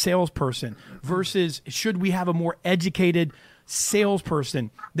internet salesperson versus should we have a more educated salesperson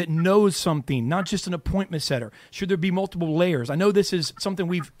that knows something, not just an appointment setter? Should there be multiple layers? I know this is something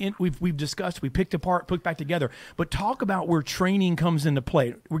we've discussed, we picked apart, put back together, but talk about where training comes into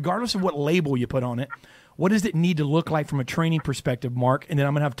play, regardless of what label you put on it. What does it need to look like from a training perspective, Mark? And then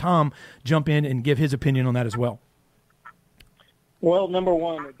I'm going to have Tom jump in and give his opinion on that as well. Well, number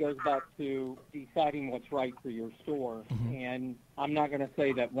one, it goes back to deciding what's right for your store. Mm-hmm. And I'm not going to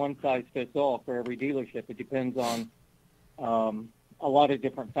say that one size fits all for every dealership. It depends on a lot of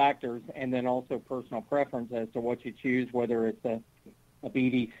different factors, and then also personal preference as to what you choose, whether it's a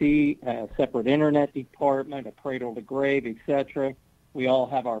BDC, a separate internet department, a cradle to grave, etc. We all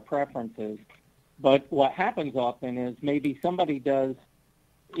have our preferences. But what happens often is maybe somebody does,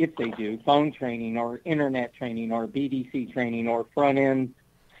 if they do, phone training or internet training or BDC training or front-end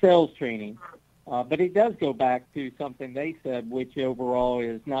sales training. But it does go back to something they said, which overall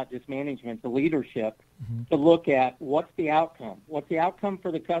is not just management, the leadership, to look at what's the outcome. What's the outcome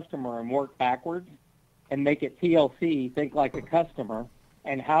for the customer and work backwards and make it TLC, think like a customer,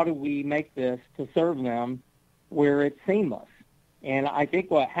 and how do we make this to serve them where it's seamless. And I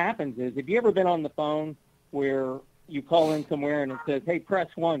think what happens is, have you ever been on the phone where you call in somewhere and it says, hey, press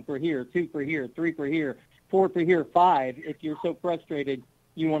 1 for here, 2 for here, 3 for here, 4 for here, 5, if you're so frustrated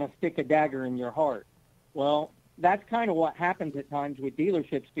you want to stick a dagger in your heart. Well, that's kind of what happens at times with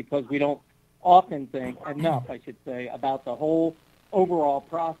dealerships because we don't often think enough, I should say, about the whole overall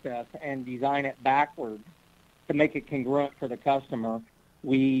process and design it backwards to make it congruent for the customer.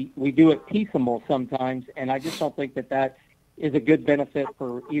 We do it piecemeal sometimes, and I just don't think that is a good benefit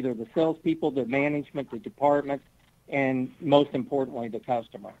for either the salespeople, the management, the departments, and most importantly, the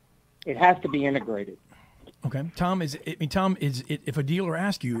customer. It has to be integrated. Okay, Tom, if a dealer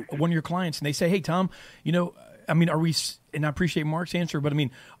asks you, one of your clients, and they say, "Hey, Tom, are we?" And I appreciate Mark's answer, but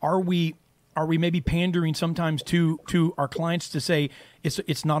are we maybe pandering sometimes to our clients to say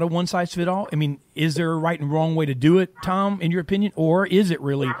it's not a one size fit all? Is there a right and wrong way to do it, Tom, in your opinion, or is it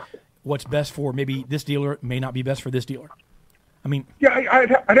really what's best for maybe this dealer may not be best for this dealer? I'd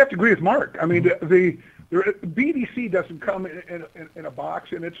have to agree with Mark. The BDC doesn't come in a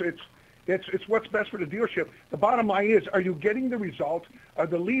box, and it's what's best for the dealership. The bottom line is, are you getting the results? Are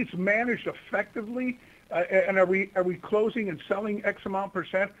the leads managed effectively? And are we closing and selling X amount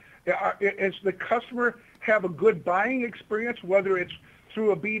percent? Does the customer have a good buying experience, whether it's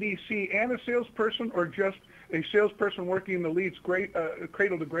through a BDC and a salesperson or just a salesperson working the leads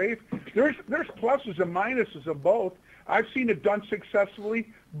cradle to grave? There's pluses and minuses of both. I've seen it done successfully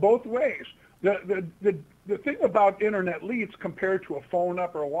both ways. The thing about internet leads compared to a phone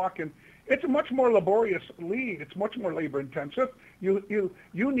up or a walk-in, it's a much more laborious lead. It's much more labor intensive. You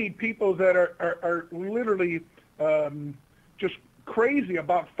need people that are literally just crazy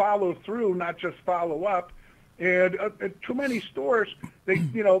about follow through, not just follow up. And at too many stores,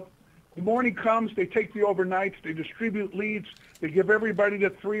 the morning comes, they take the overnights, they distribute leads, they give everybody the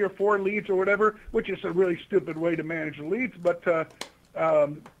 3 or 4 leads or whatever, which is a really stupid way to manage the leads. But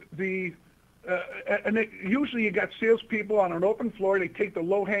usually you got salespeople on an open floor. They take the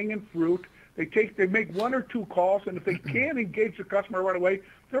low-hanging fruit. They make 1 or 2 calls, and if they can't engage the customer right away,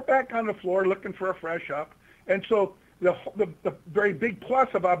 they're back on the floor looking for a fresh up. And so the very big plus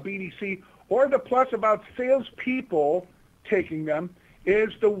about BDC, or the plus about salespeople taking them,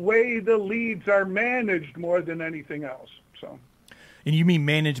 is the way the leads are managed more than anything else. So. And you mean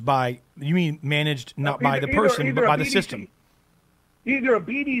managed not by the person, but by the system? Either a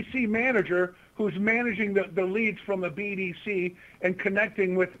BDC manager who's managing the leads from the BDC and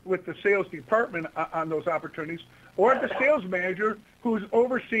connecting with the sales department on those opportunities, or the sales manager who's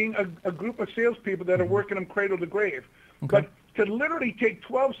overseeing a group of salespeople that are working them cradle to grave. Okay. But to literally take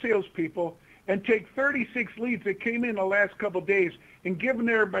 12 salespeople and take 36 leads that came in the last couple of days and giving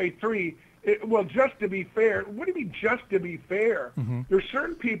everybody 3, just to be fair, what do you mean just to be fair? Mm-hmm. There's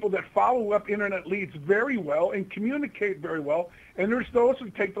certain people that follow up internet leads very well and communicate very well, and there's those who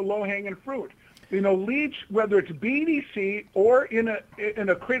take the low-hanging fruit. Leads, whether it's BDC or in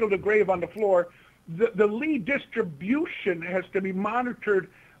a cradle to grave on the floor, the lead distribution has to be monitored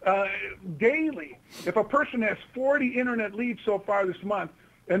daily. If a person has 40 internet leads so far this month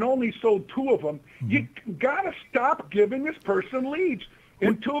and only sold 2 of them, you got to stop giving this person leads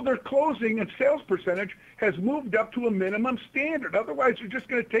until their closing and sales percentage has moved up to a minimum standard. Otherwise, you're just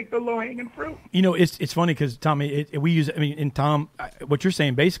going to take the low-hanging fruit. It's funny because, Tom, we use – and Tom, what you're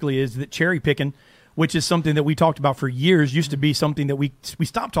saying basically is that cherry picking which is something that we talked about for years. Used to be something that we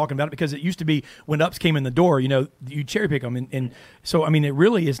stopped talking about it because it used to be when ups came in the door, you cherry pick them. And so, I mean, it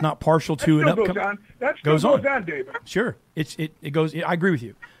really is not partial to an up. That still goes on, David. Sure. It goes. I agree with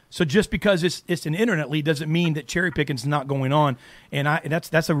you. So just because it's an internet lead doesn't mean that cherry picking is not going on. And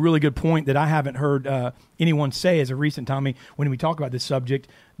that's a really good point that I haven't heard anyone say as of recent, Tommy, when we talk about this subject,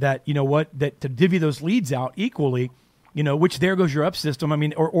 that, you know what, that to divvy those leads out equally, which there goes your up system. I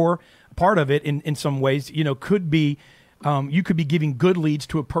mean, or part of it in some ways, could be you could be giving good leads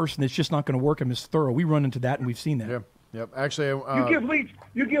to a person that's just not going to work them as thorough. We run into that, and we've seen that. Yeah. Yep. Actually, you give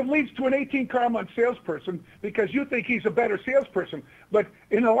leads to an 18-car a month salesperson because you think he's a better salesperson. But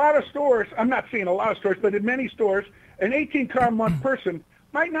in a lot of stores, I'm not saying a lot of stores, but in many stores, an 18-car a month person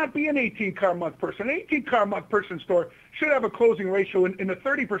might not be an 18-car a month person. An 18-car a month person store should have a closing ratio in the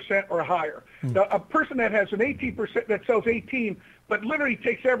 30% or higher. Now, a person that has an 18% that sells 18, but literally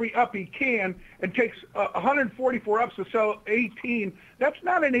takes every up he can and takes 144 ups to sell 18, that's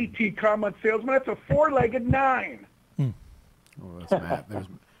not an 18-car a month salesman. That's a four-legged 9. Oh, that's Matt.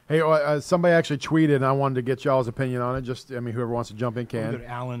 Hey, somebody actually tweeted, and I wanted to get y'all's opinion on it. Whoever wants to jump in can. We'll go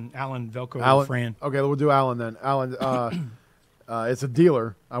to Alan Velko, Fran. Okay, we'll do Alan then. Alan, it's a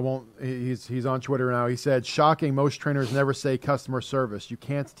dealer. I won't. He's on Twitter now. He said, "Shocking. Most trainers never say customer service. You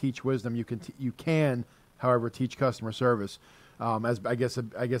can't teach wisdom. You can, however, teach customer service." As I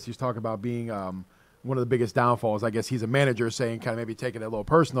guess he's talking about being one of the biggest downfalls. I guess he's a manager, saying kind of maybe taking it a little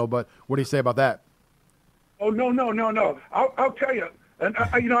personal. But what do you say about that? Oh, no. I'll tell you. And,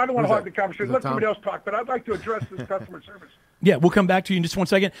 I don't want to hog the conversation. Let somebody else talk, but I'd like to address this customer service. Yeah, we'll come back to you in just 1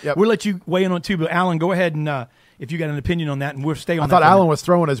 second. Yep. We'll let you weigh in on it too, but Alan, go ahead and if you got an opinion on that, and we'll stay on that. I thought Alan was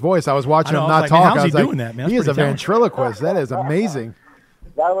throwing his voice. I was watching him not talk. How's he doing that, man? He is a ventriloquist. That is amazing.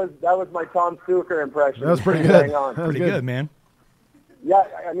 That was my Tom Stuker impression. That was pretty good. Pretty good, man. Yeah,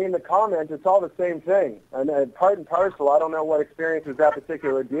 I mean, the comment, it's all the same thing. And part and parcel, I don't know what experiences that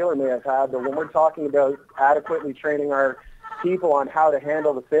particular dealer may have had, but when we're talking about adequately training our people on how to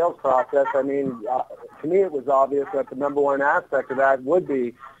handle the sales process, I mean, to me it was obvious that the number one aspect of that would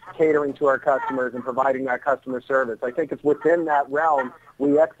be catering to our customers and providing that customer service. I think it's within that realm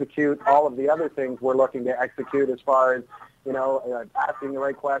we execute all of the other things we're looking to execute as far as, asking the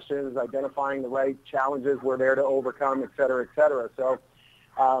right questions, identifying the right challenges we're there to overcome, et cetera, et cetera. So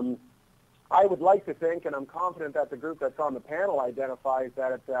I would like to think, and I'm confident that the group that's on the panel identifies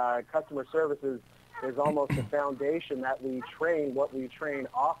that customer services is almost the foundation that we train what we train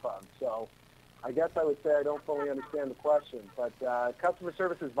off of. So I guess I would say I don't fully understand the question, but customer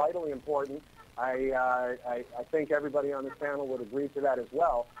service is vitally important. I think everybody on this panel would agree to that as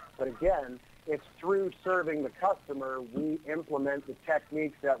well. But again, it's through serving the customer we implement the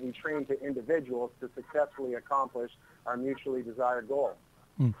techniques that we train to individuals to successfully accomplish our mutually desired goal.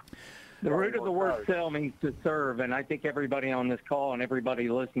 The root of the word sell means to serve, and I think everybody on this call and everybody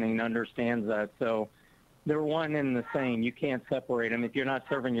listening understands that. So they're one and the same. You can't separate them. If you're not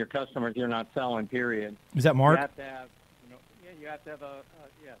serving your customers, you're not selling, period. Is that Mark? You have to have, you have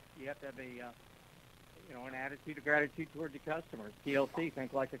to have an attitude of gratitude toward your customers. TLC,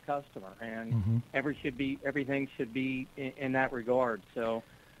 think like a customer, and everything should be in that regard. So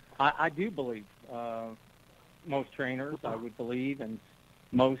I do believe most trainers, I would believe, and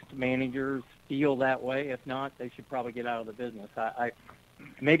most managers feel that way. If not, they should probably get out of the business.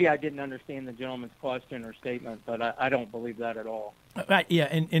 Maybe I didn't understand the gentleman's question or statement, but I don't believe that at all. Yeah,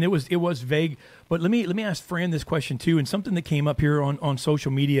 and it was vague. But let me ask Fran this question too, and something that came up here on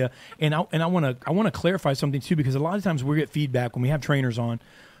social media, and I want to clarify something too, because a lot of times we get feedback when we have trainers on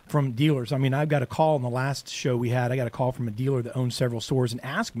from dealers. I mean, I got a call in the last show we had. I got a call from a dealer that owns several stores and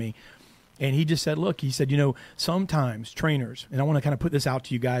asked me. And he just said, look, he said, sometimes trainers, and I want to kind of put this out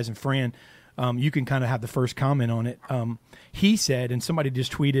to you guys, and Fran, you can kind of have the first comment on it. He said, and somebody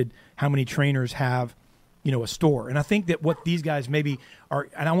just tweeted how many trainers have, a store. And I think that what these guys maybe are,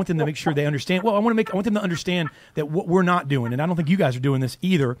 and I want them to make sure they understand. Well, I want them to understand that what we're not doing, and I don't think you guys are doing this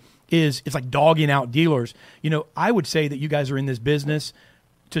either, is it's like dogging out dealers. I would say that you guys are in this business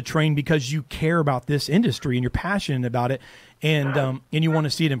to train because you care about this industry and you're passionate about it, and you want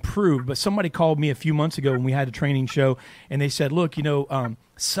to see it improve. But somebody called me a few months ago when we had a training show, and they said, look,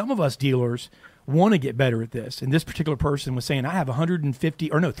 some of us dealers want to get better at this. And this particular person was saying, I have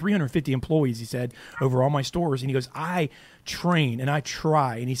 350 employees, he said, over all my stores. And he goes, I train and I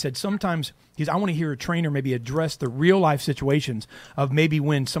try. And he said, sometimes I want to hear a trainer maybe address the real life situations of maybe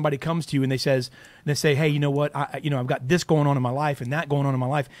when somebody comes to you and they say, hey, you know what? I've got this going on in my life and that going on in my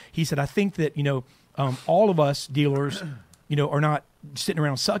life. He said, I think that, all of us dealers, are not sitting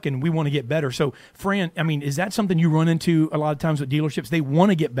around sucking. We want to get better. So Fran, I mean, is that something you run into a lot of times with dealerships? They want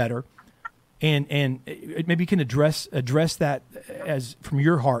to get better. and maybe you can address that as from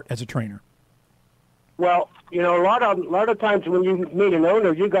your heart as a trainer. Well, a lot of times when you meet an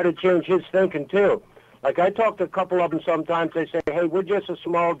owner, you got to change his thinking too. Like I talk to a couple of them sometimes. They say, "Hey, we're just a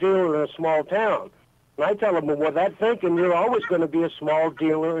small dealer in a small town," and I tell them, "Well, with that thinking, you're always going to be a small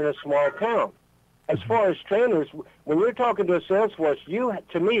dealer in a small town." As far as trainers, when you're talking to a sales force, you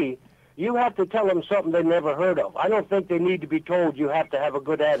have to tell them something they never heard of. I don't think they need to be told you have to have a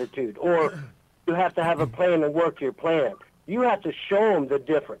good attitude or you have to have a plan and work your plan. You have to show them the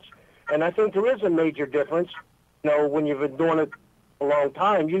difference. And I think there is a major difference. When you've been doing it a long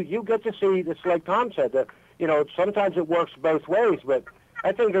time, you get to see, it's like Tom said, that, sometimes it works both ways, but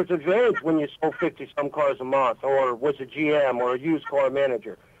I think there's advantage when you sold 50-some cars a month or was a GM or a used car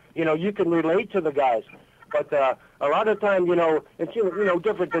manager. You can relate to the guys. But a lot of time, it's,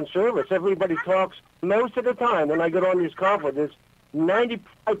 different than service. Everybody talks, most of the time when I get on these conferences, 95%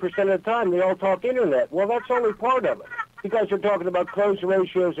 of the time they all talk internet. Well, that's only part of it. You guys are talking about close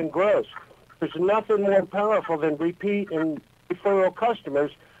ratios and gross. There's nothing more powerful than repeat and referral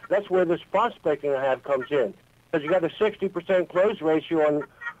customers. That's where this prospecting I have comes in. Because you got a 60% close ratio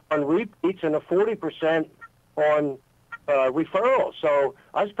on repeats and a 40% on referrals. So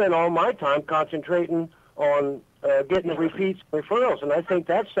I spend all my time concentrating on getting the repeats and referrals, and I think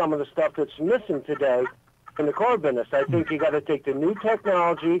that's some of the stuff that's missing today in the car business. I think you got to take the new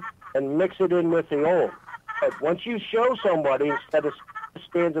technology and mix it in with the old. But once you show somebody instead of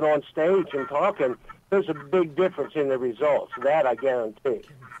standing on stage and talking, there's a big difference in the results. That I guarantee.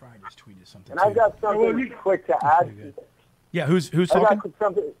 And I've got something quick to add. Yeah, who's talking?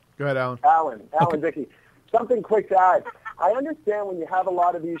 Go ahead, Alan. Alan Dickey. Something quick to add. I understand when you have a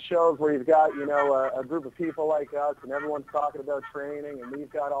lot of these shows where you've got, a group of people like us and everyone's talking about training and we've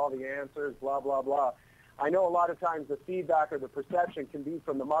got all the answers, blah, blah, blah. I know a lot of times the feedback or the perception can be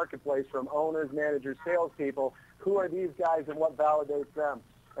from the marketplace, from owners, managers, salespeople. Who are these guys and what validates them?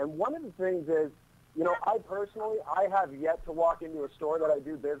 And one of the things is, I have yet to walk into a store that I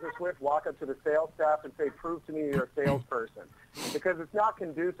do business with, walk up to the sales staff and say, prove to me you're a salesperson. Because it's not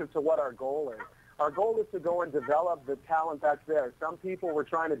conducive to what our goal is. Our goal is to go and develop the talent that's there. Some people we're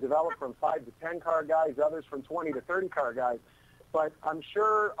trying to develop from 5 to 10 car guys, others from 20 to 30 car guys. But I'm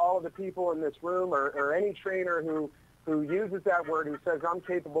sure all of the people in this room or any trainer who uses that word, who says I'm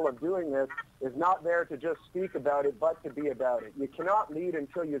capable of doing this, is not there to just speak about it, but to be about it. You cannot lead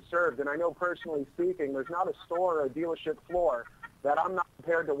until you've served. And I know personally speaking, there's not a store or a dealership floor that I'm not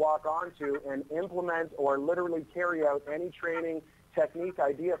prepared to walk onto and implement or literally carry out any training, technique,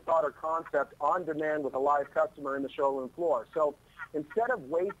 idea, thought, or concept on demand with a live customer in the showroom floor. So instead of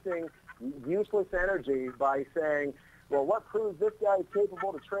wasting useless energy by saying, well, what proves this guy is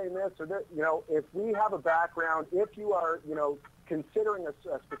capable to train this or this? If we have a background, if you are, considering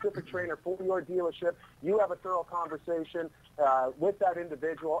a specific trainer for your dealership, you have a thorough conversation with that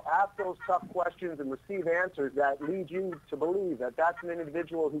individual, ask those tough questions and receive answers that lead you to believe that that's an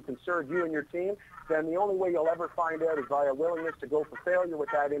individual who can serve you and your team, then the only way you'll ever find out is via willingness to go for failure with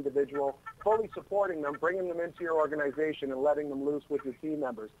that individual, fully supporting them, bringing them into your organization, and letting them loose with your team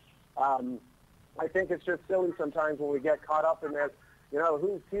members. I think it's just silly sometimes when we get caught up in this,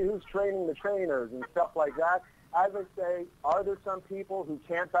 who's training the trainers and stuff like that. As I say, are there some people who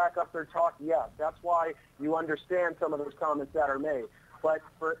can't back up their talk? Yes. That's why you understand some of those comments that are made. But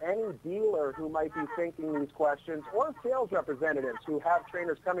for any dealer who might be thinking these questions, or sales representatives who have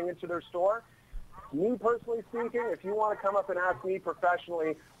trainers coming into their store, me personally speaking, if you want to come up and ask me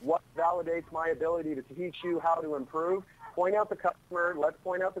professionally what validates my ability to teach you how to improve, point out the customer, let's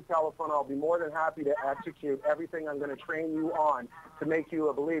point out the telephone. I'll be more than happy to execute everything I'm going to train you on to make you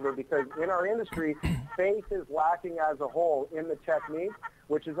a believer, because in our industry, faith is lacking as a whole in the technique,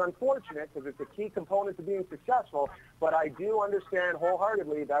 which is unfortunate because it's a key component to being successful. But I do understand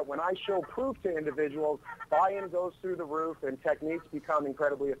wholeheartedly that when I show proof to individuals, buy-in goes through the roof and techniques become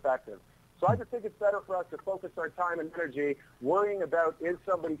incredibly effective. So I just think it's better for us to focus our time and energy worrying about is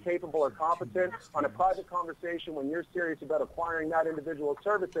somebody capable or competent on a private conversation when you're serious about acquiring that individual's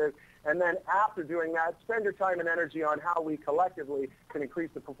services. And then after doing that, spend your time and energy on how we collectively can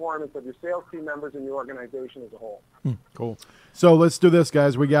increase the performance of your sales team members and your organization as a whole. Cool. So let's do this,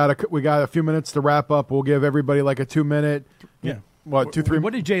 guys. We got a few minutes to wrap up. We'll give everybody like a 2-minute. Yeah. What, 2, 3?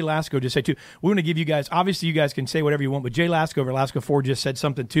 What did Jay Lasco just say, too? We want to give you guys, obviously you guys can say whatever you want, but Jay Lasco over Lasco Ford just said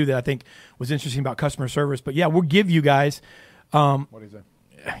something, too, that I think was interesting about customer service. But, yeah, we'll give you guys. What is it?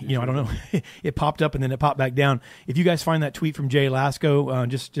 I don't know. It popped up and then it popped back down. If you guys find that tweet from Jay Lasco,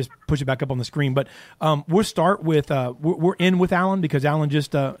 just push it back up on the screen. But we'll start with, we're in with Alan because Alan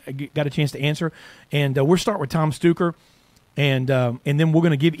just got a chance to answer. And we'll start with Tom Stuker. And then we're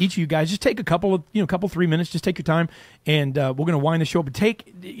going to give each of you guys just take a couple 3 minutes, just take your time, and we're going to wind the show up.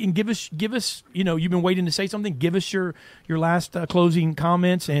 But give us, you've been waiting to say something. Give us your last closing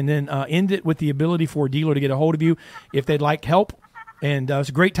comments, and then end it with the ability for a dealer to get a hold of you if they'd like help. And it's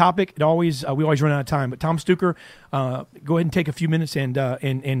a great topic. We always run out of time. But Tom Stuker, go ahead and take a few minutes and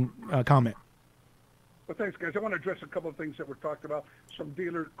comment. Well, thanks, guys. I want to address a couple of things that were talked about, some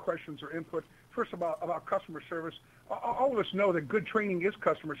dealer questions or input. First, about customer service. All of us know that good training is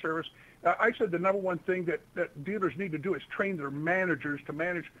customer service. I said the number one thing that dealers need to do is train their managers to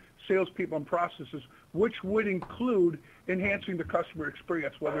manage salespeople and processes, which would include enhancing the customer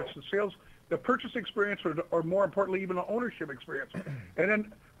experience, whether it's the purchase experience, or more importantly, even the ownership experience. And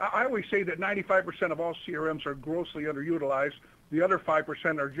then I always say that 95% of all CRMs are grossly underutilized. The other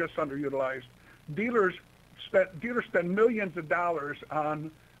 5% are just underutilized. Dealers spend millions of dollars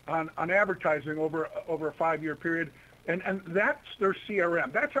on advertising over a 5-year period, and that's their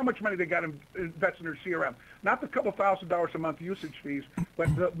CRM. That's how much money they got invested in their CRM. Not the couple $1,000s a month usage fees,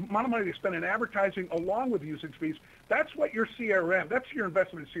 but the amount of money they spend in advertising along with usage fees. That's what your CRM. That's your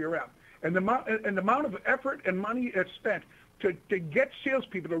investment in CRM. And the amount of effort and money it's spent to get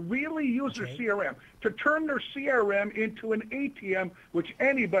salespeople to really use their CRM, to turn their CRM into an ATM, which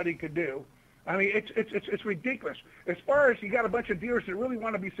anybody could do. I mean, it's ridiculous. As far as you got a bunch of dealers that really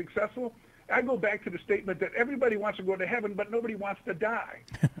want to be successful, I go back to the statement that everybody wants to go to heaven, but nobody wants to die.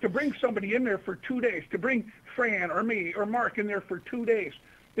 To bring somebody in there for 2 days, to bring Fran or me or Mark in there for 2 days,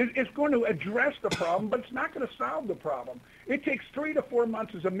 it's going to address the problem, but it's not going to solve the problem. It takes 3 to 4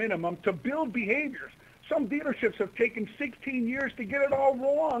 months as a minimum to build behaviors. Some dealerships have taken 16 years to get it all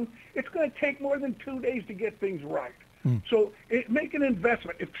wrong. It's going to take more than 2 days to get things right. So make an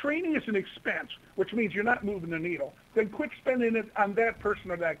investment. If training is an expense, which means you're not moving the needle, then quit spending it on that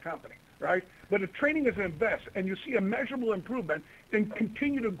person or that company, right? But if training is an invest and you see a measurable improvement, then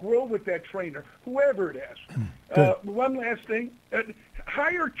continue to grow with that trainer, whoever it is. One last thing,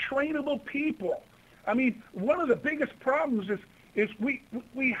 hire trainable people. I mean, one of the biggest problems is we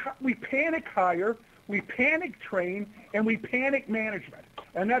panic hire, we panic train, and we panic management.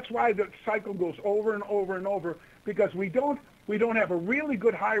 And that's why the cycle goes over and over and over, because we don't have a really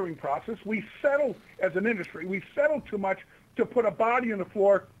good hiring process. We settle as an industry. We settle too much to put a body on the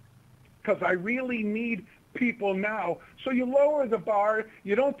floor because I really need people now. So you lower the bar.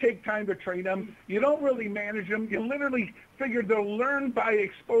 You don't take time to train them. You don't really manage them. You literally figure they'll learn by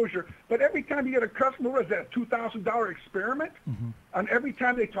exposure. But every time you get a customer, what is that, a $2,000 experiment? And every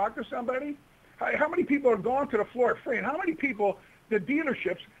time they talk to somebody, how many people are going to the floor? Fran, how many people the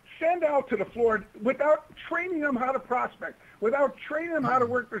dealerships send out to the floor without training them how to prospect, without training them how to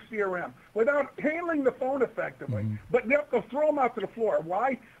work their CRM, without handling the phone effectively? But they'll throw them out to the floor.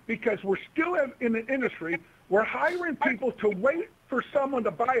 Why? Because we're still in the industry. We're hiring people to wait for someone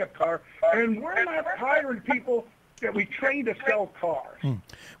to buy a car, and we're not hiring people that we train to sell cars.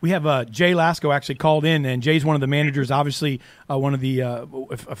 We have Jay Lasco actually called in, and Jay's one of the managers, obviously one of the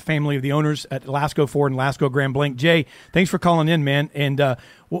a family of the owners at Lasco Ford and Lasco Grand Blanc. Jay, thanks for calling in, man. And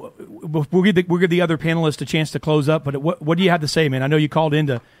we'll give the other panelists a chance to close up. But what do you have to say, man? I know you called in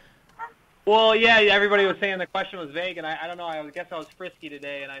to. Well, yeah, everybody was saying the question was vague, and I don't know. I guess I was frisky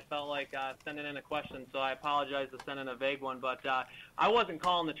today, and I felt like sending in a question, so I apologize to send in a vague one. But I wasn't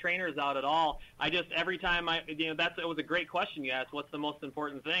calling the trainers out at all. I just every time it was a great question you asked. What's the most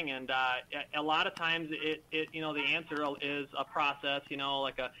important thing? And a lot of times the answer is a process,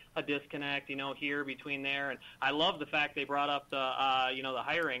 like a disconnect, here between there. And I love the fact they brought up the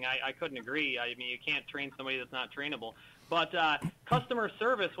hiring. I couldn't agree. I mean, you can't train somebody that's not trainable. But customer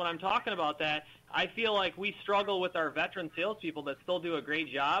service, when I'm talking about that, I feel like we struggle with our veteran salespeople that still do a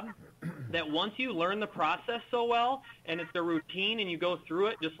great job, that once you learn the process so well and it's a routine and you go through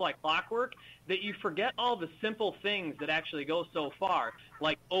it just like clockwork, that you forget all the simple things that actually go so far,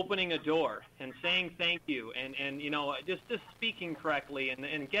 like opening a door and saying thank you and just speaking correctly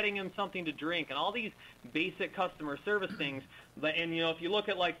and getting them something to drink and all these basic customer service things. And, if you look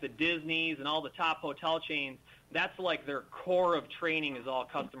at like the Disneys and all the top hotel chains, that's like their core of training is all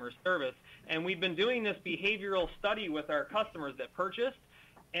customer service. And we've been doing this behavioral study with our customers that purchased,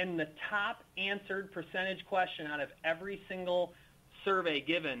 and the top answered percentage question out of every single survey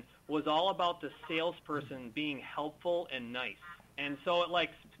given was all about the salesperson being helpful and nice. And so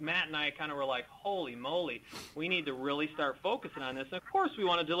Matt and I kind of were like, holy moly, we need to really start focusing on this. And of course we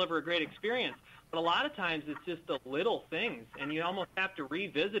want to deliver a great experience, but a lot of times it's just the little things, and you almost have to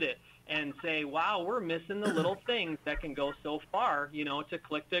revisit it and say, wow, we're missing the little things that can go so far, to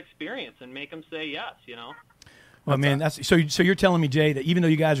click the experience and make them say yes, Well, man, that's so you're telling me, Jay, that even though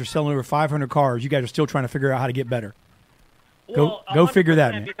you guys are selling over 500 cars, you guys are still trying to figure out how to get better. Go figure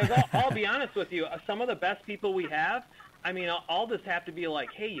that, man. Because I'll be honest with you, some of the best people we have, I mean, I'll just have to be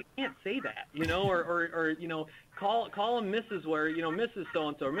like, hey, you can't say that, or call them Mrs. where, Mrs.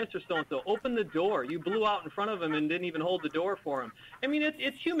 So-and-so or Mr. So-and-so, open the door. You blew out in front of him and didn't even hold the door for him. I mean,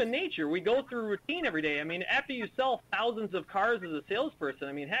 it's human nature. We go through routine every day. I mean, after you sell thousands of cars as a salesperson,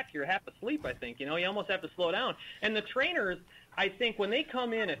 I mean, heck, you're half asleep, I think. You almost have to slow down. And the trainers, I think when they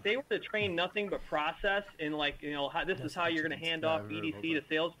come in, if they were to train nothing but process and this is how you're going to hand off BDC to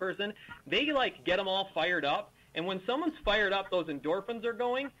salesperson, they get them all fired up. And when someone's fired up, those endorphins are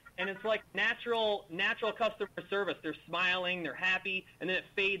going, and it's like natural customer service. They're smiling, they're happy, and then it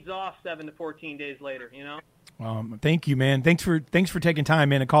fades off 7 to 14 days later. Thank you, man. Thanks for taking time,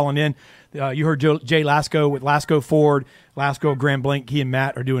 man, and calling in. You heard Jay Lasco with Lasco Ford, Lasco Grand Blanc. He and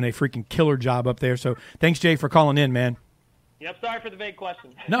Matt are doing a freaking killer job up there. So thanks, Jay, for calling in, man. Yep. Sorry for the vague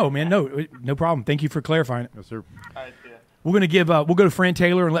question. No, man. No problem. Thank you for clarifying it. Yes, sir. All right. See ya. We're going to we'll go to Fran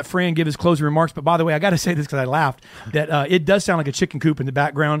Taylor and let Fran give his closing remarks. But by the way, I got to say this because I laughed that it does sound like a chicken coop in the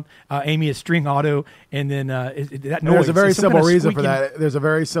background. Amy is string auto, and then that noise. There's a very simple reason for that. There's a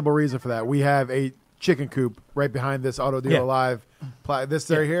very simple reason for that. We have a chicken coop right behind this Auto Dealer Live.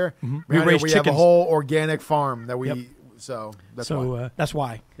 This right here. Mm-hmm. We have a whole organic farm that we. Yep. So that's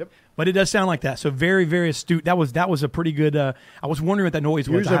why. Yep. But it does sound like that. So very, very astute. That was a pretty good. I was wondering what that noise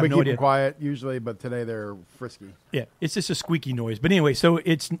was. Usually we keep them quiet. Usually, but today they're frisky. Yeah, it's just a squeaky noise. But anyway, so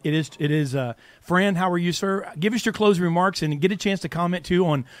it is. Fran, how are you, sir? Give us your closing remarks and get a chance to comment too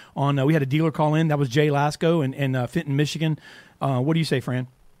on. We had a dealer call in. That was Jay Lasco in Fenton, Michigan. What do you say, Fran?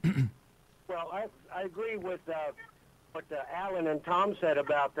 Well, I agree with what Alan and Tom said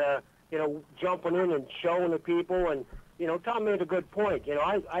about jumping in and showing the people and. Tom made a good point.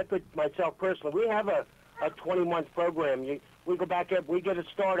 I put myself personally, we have a 20-month program. We go back, we get it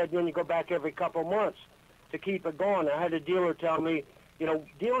started, and then you go back every couple months to keep it going. I had a dealer tell me,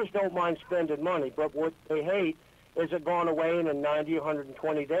 dealers don't mind spending money, but what they hate is it going away in 90,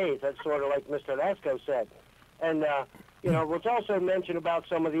 120 days. That's sort of like Mr. Lasco said. And, what's also mentioned about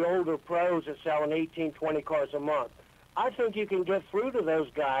some of the older pros that selling 18, 20 cars a month. I think you can get through to those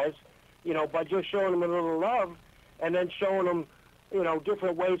guys, by just showing them a little love, and then showing them,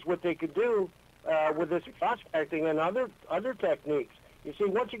 different ways what they could do with this prospecting and other techniques. You see,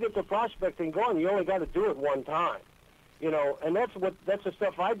 once you get the prospecting going, you only got to do it one time, and that's the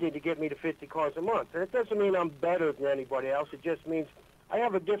stuff I did to get me to 50 cars a month. And it doesn't mean I'm better than anybody else. It just means I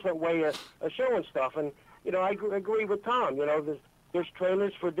have a different way of showing stuff. And, I agree with Tom. There's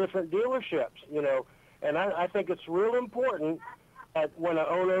trainers for different dealerships, and I think it's real important that when an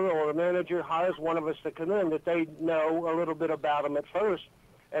owner or a manager hires one of us to come in, that they know a little bit about them at first.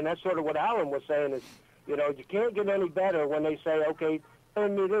 And that's sort of what Alan was saying is, you can't get any better when they say, okay,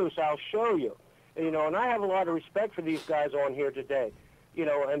 turn me loose, I'll show you. And I have a lot of respect for these guys on here today.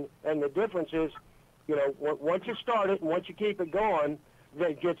 And the difference is, once you start it and once you keep it going,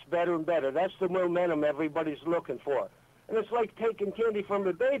 it gets better and better. That's the momentum everybody's looking for. And it's like taking candy from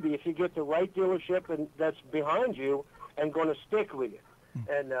a baby. If you get the right dealership and that's behind you, and going to stick with you.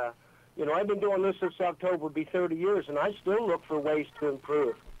 And, I've been doing this since October, will be 30 years, and I still look for ways to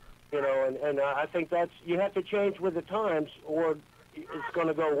improve. And I think you have to change with the times or it's going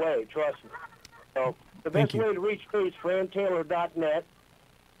to go away, trust me. So the best way to reach me is frantaylor.net.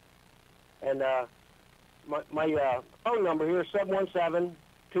 And my phone number here is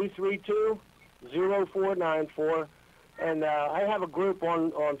 717-232-0494. And I have a group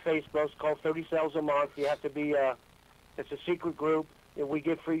on Facebook called 30 Sales a Month. You have to be... It's a secret group. We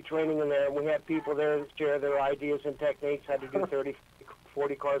get free training in there, and we have people there that share their ideas and techniques, how to do 30,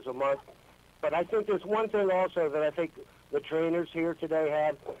 40 cars a month. But I think there's one thing also that I think the trainers here today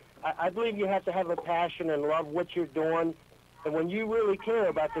have. I believe you have to have a passion and love what you're doing. And when you really care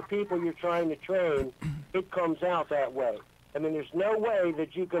about the people you're trying to train, it comes out that way. I mean, there's no way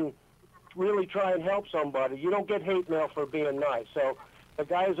that you can really try and help somebody. You don't get hate mail for being nice. So the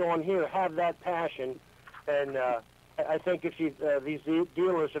guys on here have that passion, and I think if these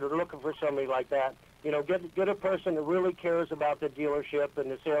dealers that are looking for somebody like that, get a person that really cares about the dealership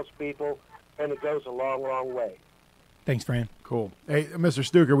and the salespeople, and it goes a long, long way. Thanks, Fran. Cool. Hey, Mr.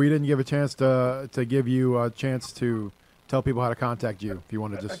 Stuker, we didn't give a chance to give you a chance to tell people how to contact you if you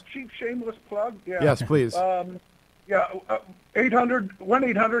want to just... A cheap, shameless plug? Yeah. Yes, please.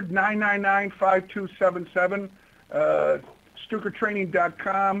 1-800-999-5277,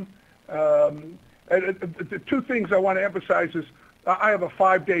 StukerTraining.com. The two things I want to emphasize is I have a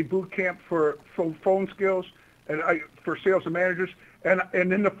 5-day boot camp for phone skills and for sales and managers. And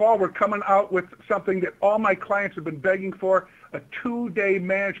in the fall, we're coming out with something that all my clients have been begging for, a 2-day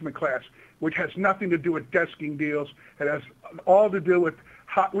management class. which has nothing to do with desking deals. It has all to do with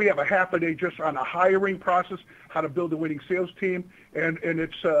we have a half a day just on a hiring process, how to build a winning sales team, and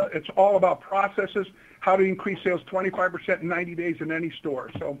it's all about processes, how to increase sales 25% in 90 days in any store.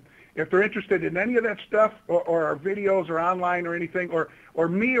 So if they're interested in any of that stuff, or our videos or online or anything, or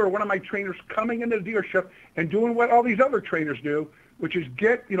me or one of my trainers coming into the dealership and doing what all these other trainers do, which is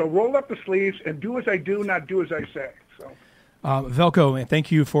roll up the sleeves and do as I do, not do as I say. So. Velko, and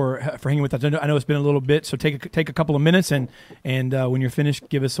thank you for hanging with us. I know it's been a little bit, so take a couple of minutes, and when you're finished,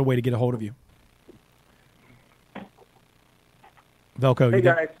 give us a way to get a hold of you. Velko, hey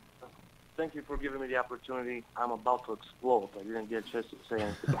guys, thank you for giving me the opportunity. I'm about to explode. I didn't get a chance to say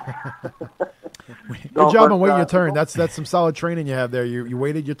anything. Good job on waiting your turn. That's some solid training you have there. You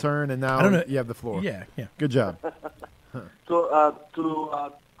waited your turn, and now you have the floor. Yeah. Good job. So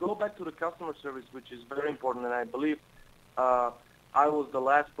to go back to the customer service, which is very important, and I believe I was the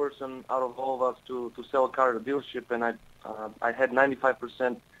last person out of all of us to sell a car at a dealership, and I had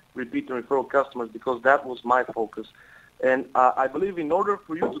 95% repeat and referral customers because that was my focus. And I believe in order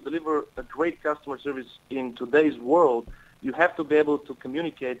for you to deliver a great customer service in today's world, you have to be able to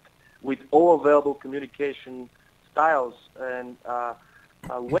communicate with all available communication styles and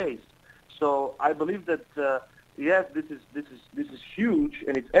ways. So I believe that yes, this is huge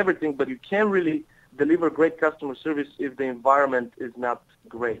and it's everything, but you can't really deliver great customer service if the environment is not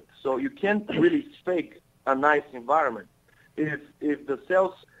great. So you can't really fake a nice environment. If the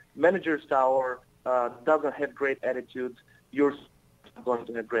sales manager style doesn't have great attitude, you're going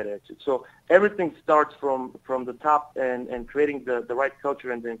to have great attitude. So everything starts from the top and creating the right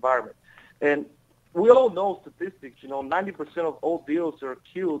culture and the environment. And we all know statistics. 90% of all deals are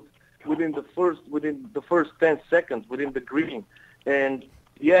killed within the first 10 seconds within the greeting, and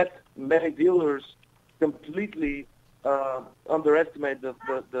yet many dealers completely underestimate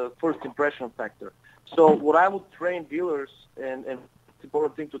the first impression factor. So what I would train dealers, and the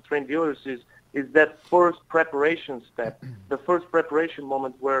important thing to train dealers is that first preparation step, the first preparation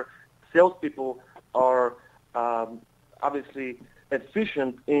moment where salespeople are obviously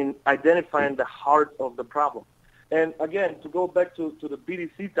efficient in identifying the heart of the problem. And again, to go back to the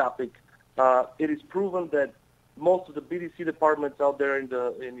BDC topic, it is proven that most of the BDC departments out there in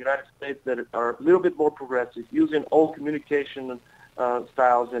the United States that are a little bit more progressive, using all communication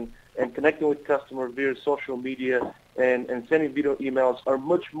styles and connecting with customers via social media and sending video emails are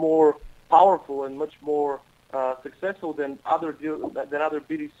much more powerful and much more successful than other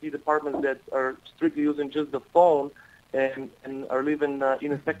BDC departments that are strictly using just the phone and are leaving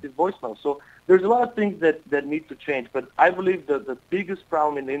ineffective voicemail. So there's a lot of things that need to change. But I believe that the biggest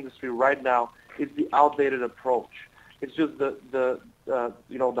problem in the industry right now is the outdated approach. It's just the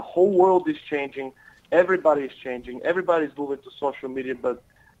whole world is changing. Everybody is changing. Everybody's moving to social media,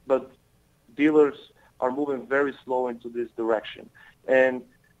 but dealers are moving very slow into this direction. And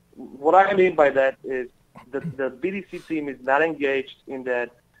what I mean by that is the BDC team is not engaged in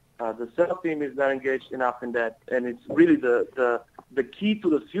that. The sales team is not engaged enough in that, and it's really the key to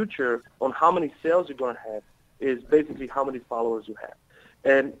the future on how many sales you're going to have is basically how many followers you have.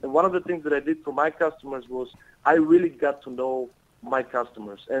 And one of the things that I did for my customers was I really got to know my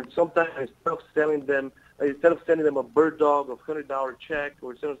customers. And sometimes instead of sending them a bird dog of $100 check,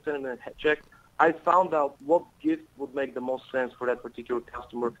 or instead of sending them a check, I found out what gift would make the most sense for that particular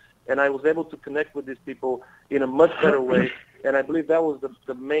customer, and I was able to connect with these people in a much better way. And I believe that was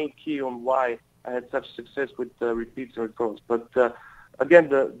the main key on why I had such success with repeats and referrals. But again,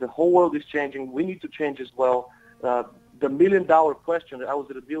 the whole world is changing. We need to change as well. The million-dollar question, I was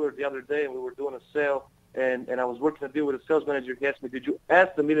at a dealer the other day, and we were doing a sale, and I was working a deal with a sales manager. He asked me, did you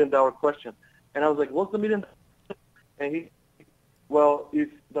ask the million-dollar question? And I was like, what's the $1 million? And well, if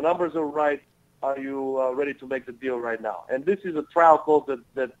the numbers are right, are you ready to make the deal right now? And this is a trial code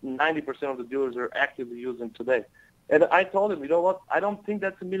that 90% of the dealers are actively using today. And I told him, you know what? I don't think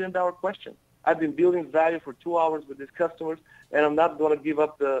that's a $1 million question. I've been building value for 2 hours with these customers, and I'm not going to give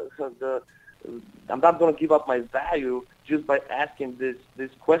up I'm not going to give up my value just by asking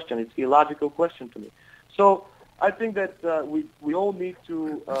this question. It's an illogical question to me. So I think that we all need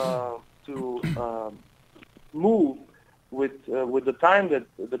to move with the time that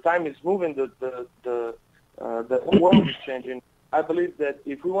the time is moving. The whole world is changing. I believe that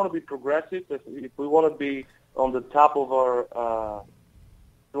if we want to be progressive, if we want to be on the top of our,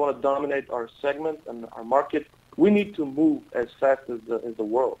 we want to dominate our segment and our market, we need to move as fast as the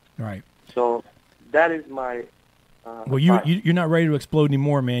world. Right. So that is my. Well, you're not ready to explode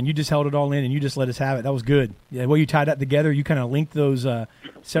anymore, man. You just held it all in and you just let us have it. That was good. Yeah, well, you tied that together. You kind of linked those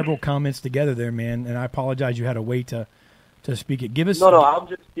several comments together there, man. And I apologize you had to wait to to speak it. Give us. No, I'm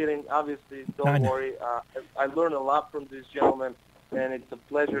just kidding. Obviously, don't I know. worry. I learned a lot from this gentleman, and it's a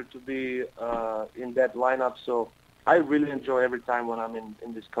pleasure to be in that lineup. So I really enjoy every time when I'm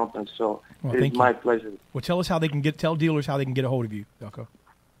in this conference. So Well, it's thank my you. pleasure. Well, tell dealers how they can get a hold of you, Delco.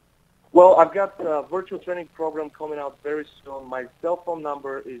 Well, I've got a virtual training program coming out very soon. My cell phone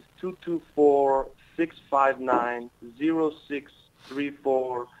number is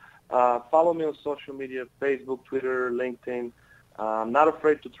 224-659-0634. Follow me on social media, Facebook, Twitter, LinkedIn. I'm not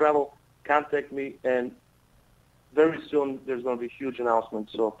afraid to travel. Contact me, and very soon there's going to be huge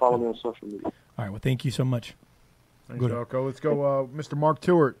announcements, so follow me on social media. All right, well, thank you so much. Thanks, Delco. Let's go, Mr. Mark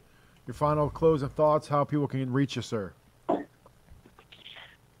Tewart. Your final closing thoughts, how people can reach you, sir.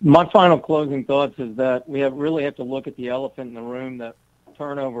 My final closing thoughts is that we really have to look at the elephant in the room. That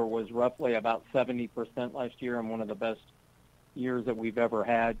turnover was roughly about 70% last year, and one of the best years that we've ever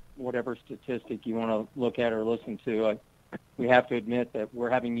had. Whatever statistic you want to look at or listen to, we have to admit that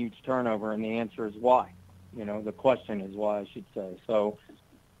we're having huge turnover, and the answer is why. The question is why, I should say. So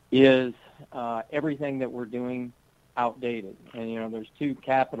is everything that we're doing outdated? And, there's two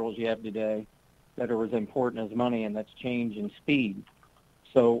capitals you have today that are as important as money, and that's change and speed.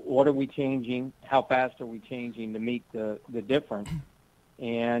 So what are we changing? How fast are we changing to meet the difference?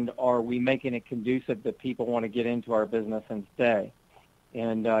 And are we making it conducive that people want to get into our business and stay?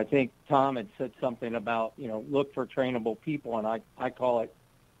 And I think Tom had said something about, look for trainable people, and I call it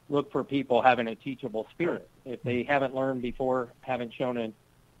look for people having a teachable spirit. If they haven't learned before, haven't shown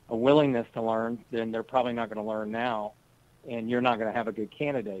a willingness to learn, then they're probably not going to learn now, and you're not going to have a good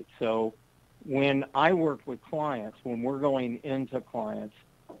candidate. So when I work with clients, when we're going into clients,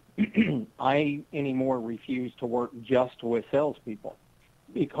 I anymore refuse to work just with salespeople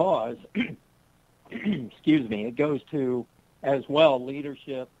because, excuse me, it goes to as well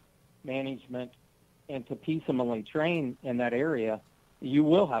leadership, management, and to piecemeally train in that area, you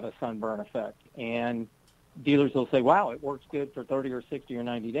will have a sunburn effect. And dealers will say, wow, it works good for 30 or 60 or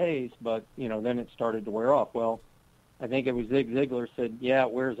 90 days, but, then it started to wear off. Well, I think it was Zig Ziglar said, yeah,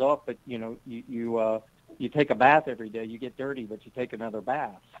 it wears off, but, you take a bath every day, you get dirty, but you take another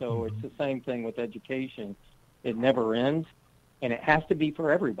bath. So it's the same thing with education. It never ends, and it has to be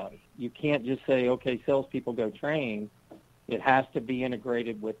for everybody. You can't just say, okay, salespeople go train. It has to be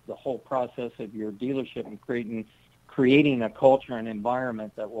integrated with the whole process of your dealership and creating a culture and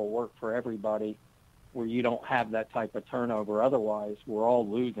environment that will work for everybody where you don't have that type of turnover. Otherwise, we're all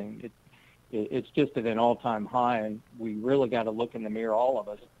losing. It's just at an all-time high, and we really got to look in the mirror, all of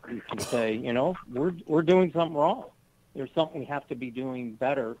us, and say, we're doing something wrong. There's something we have to be doing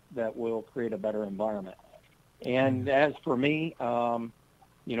better that will create a better environment. And as for me,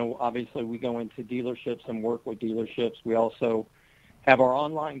 obviously we go into dealerships and work with dealerships. We also have our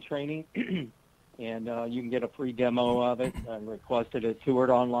online training, and you can get a free demo of it and request it at Tewart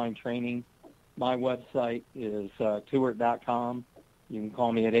Online Training. My website is Tewart.com. You can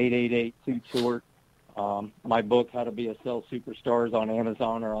call me at 888-2-TEWART. My book, How to Be a Sales Superstar, is on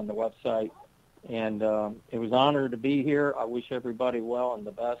Amazon or on the website. And it was an honor to be here. I wish everybody well and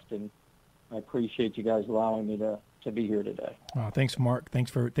the best, and I appreciate you guys allowing me to be here today. Thanks, Mark. Thanks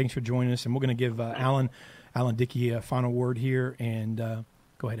for joining us. And we're going to give Alan Dickey a final word here. And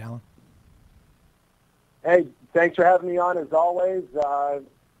go ahead, Alan. Hey, thanks for having me on as always.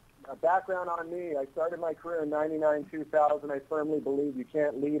 A background on me, I started my career in 99-2000. I firmly believe you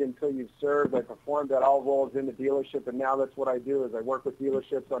can't lead until you've served. I performed at all roles in the dealership, and now that's what I do is I work with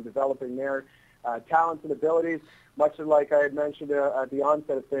dealerships on developing their talents and abilities. Much like I had mentioned at the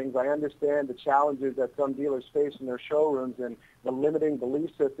onset of things, I understand the challenges that some dealers face in their showrooms and the limiting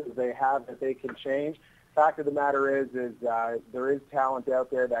belief systems they have that they can change. Fact of the matter is there is talent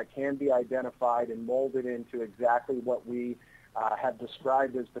out there that can be identified and molded into exactly what we have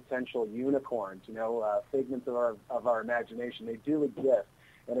described as potential unicorns, figments of our imagination. They do exist.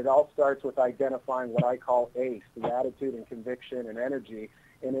 And it all starts with identifying what I call ACE, the attitude and conviction and energy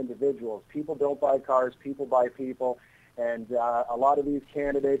in individuals. People don't buy cars, people buy people. And a lot of these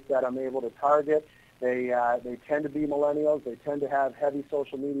candidates that I'm able to target, they tend to be millennials. They tend to have heavy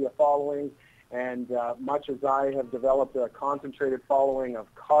social media followings. And much as I have developed a concentrated following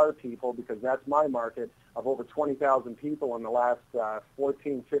of car people, because that's my market, of over 20,000 people in the last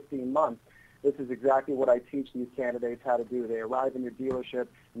 14, 15 months, this is exactly what I teach these candidates how to do. They arrive in your dealership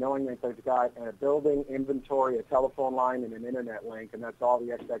knowing that they've got a building, inventory, a telephone line, and an internet link, and that's all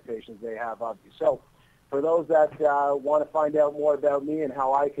the expectations they have of you. So for those that want to find out more about me and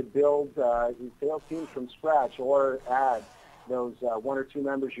how I could build these sales teams from scratch or add those one or two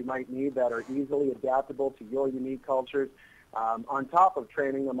members you might need that are easily adaptable to your unique cultures, on top of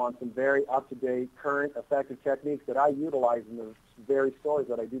training them on some very up-to-date, current, effective techniques that I utilize in the very stores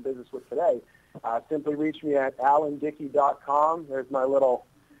that I do business with today. Simply reach me at alandickey.com. There's my little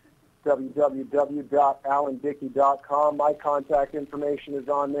www.alandickey.com. My contact information is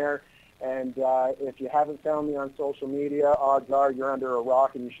on there. And if you haven't found me on social media, odds are you're under a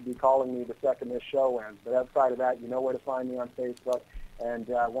rock and you should be calling me the second this show ends. But outside of that, you know where to find me on Facebook. And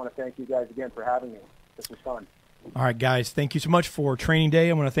I want to thank you guys again for having me. This was fun. All right, guys, thank you so much for Training Day.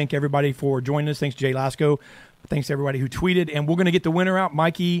 I want to thank everybody for joining us. Thanks, Jay Lasco. Thanks to everybody who tweeted. And we're going to get the winner out.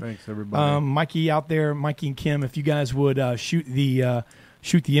 Mikey. Thanks, everybody. Mikey out there, Mikey and Kim, if you guys would shoot the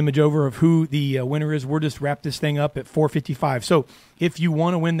image over of who the winner is. We'll just wrap this thing up at 4:55. So if you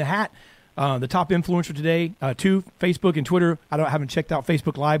want to win the hat, the top influencer today, to Facebook and Twitter. I haven't checked out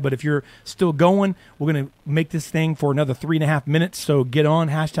Facebook Live, but if you're still going, we're going to make this thing for another 3.5 minutes. So get on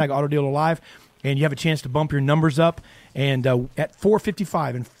hashtag AutoDealerLive, and you have a chance to bump your numbers up. And at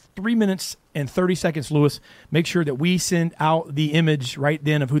 4:55, in 3 minutes and 30 seconds, Lewis, make sure that we send out the image right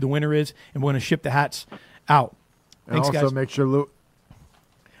then of who the winner is, and we're going to ship the hats out. Thanks, and also guys. make sure I'm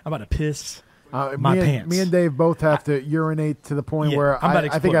about to piss my me pants. Me and Dave both have to urinate to the point where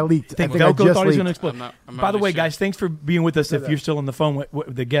I think I leaked. Think I think Velcro I just thought he was going to leaked. explode. By the way, guys, thanks for being with us. If you're still on the phone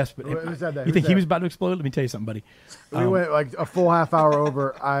with the guest, but Who said that? You Who think said he that? was about to explode? Let me tell you something, buddy. We went like a full half hour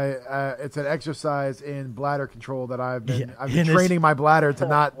over. It's an exercise in bladder control that I've been training my bladder to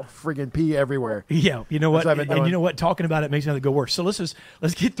not friggin' pee everywhere. Yeah, you know what? That's what I've been And you doing. know what? Talking about it makes it go worse. So let's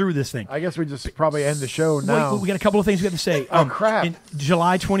get through this thing. I guess we just probably end the show now. We got a couple of things we have to say. Oh, crap. In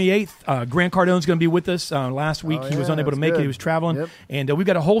July 28th, Grant Cardone's going to be with us. Last week he was unable to make it. He was traveling. Yep. And we've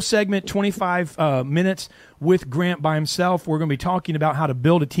got a whole segment, 25 minutes with Grant by himself. We're going to be talking about how to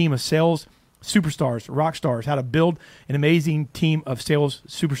build a team of sales superstars, rock stars, how to build an amazing team of sales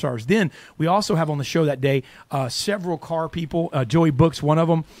superstars. Then we also have on the show that day several car people. Joey Book's one of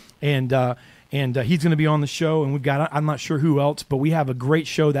them. And he's going to be on the show, and we've got, I'm not sure who else, but we have a great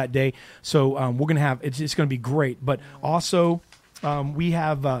show that day. So we're going to have, it's going to be great. But also we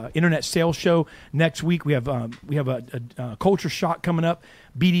have internet sales show next week. We have a culture shock coming up,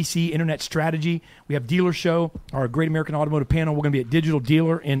 BDC Internet Strategy. We have Dealer Show, our Great American Automotive Panel. We're going to be at Digital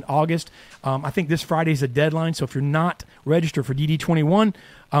Dealer in August. I think this Friday is a deadline, so if you're not registered for DD21,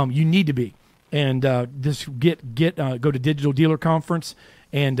 you need to be. And just go to Digital Dealer Conference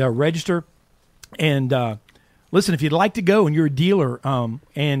and register. And listen, if you'd like to go and you're a dealer,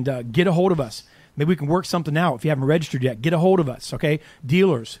 and get a hold of us. Maybe we can work something out. If you haven't registered yet, get a hold of us, okay?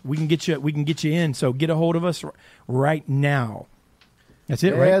 Dealers, we can get you in. So get a hold of us right now. That's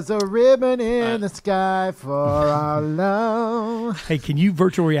it, right? There's a ribbon in the sky for our love. Hey, can you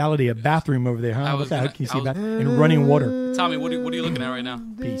virtual reality a bathroom over there, huh? How about that? Can you see that? And running water. Tommy, what are you looking at right now?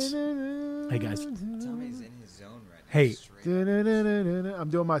 Peace. Hey, guys. Tommy's in his zone right now. Hey. I'm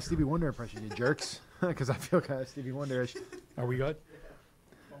doing my Stevie Wonder impression, you jerks. Because I feel kind of Stevie Wonder-ish. Are we good?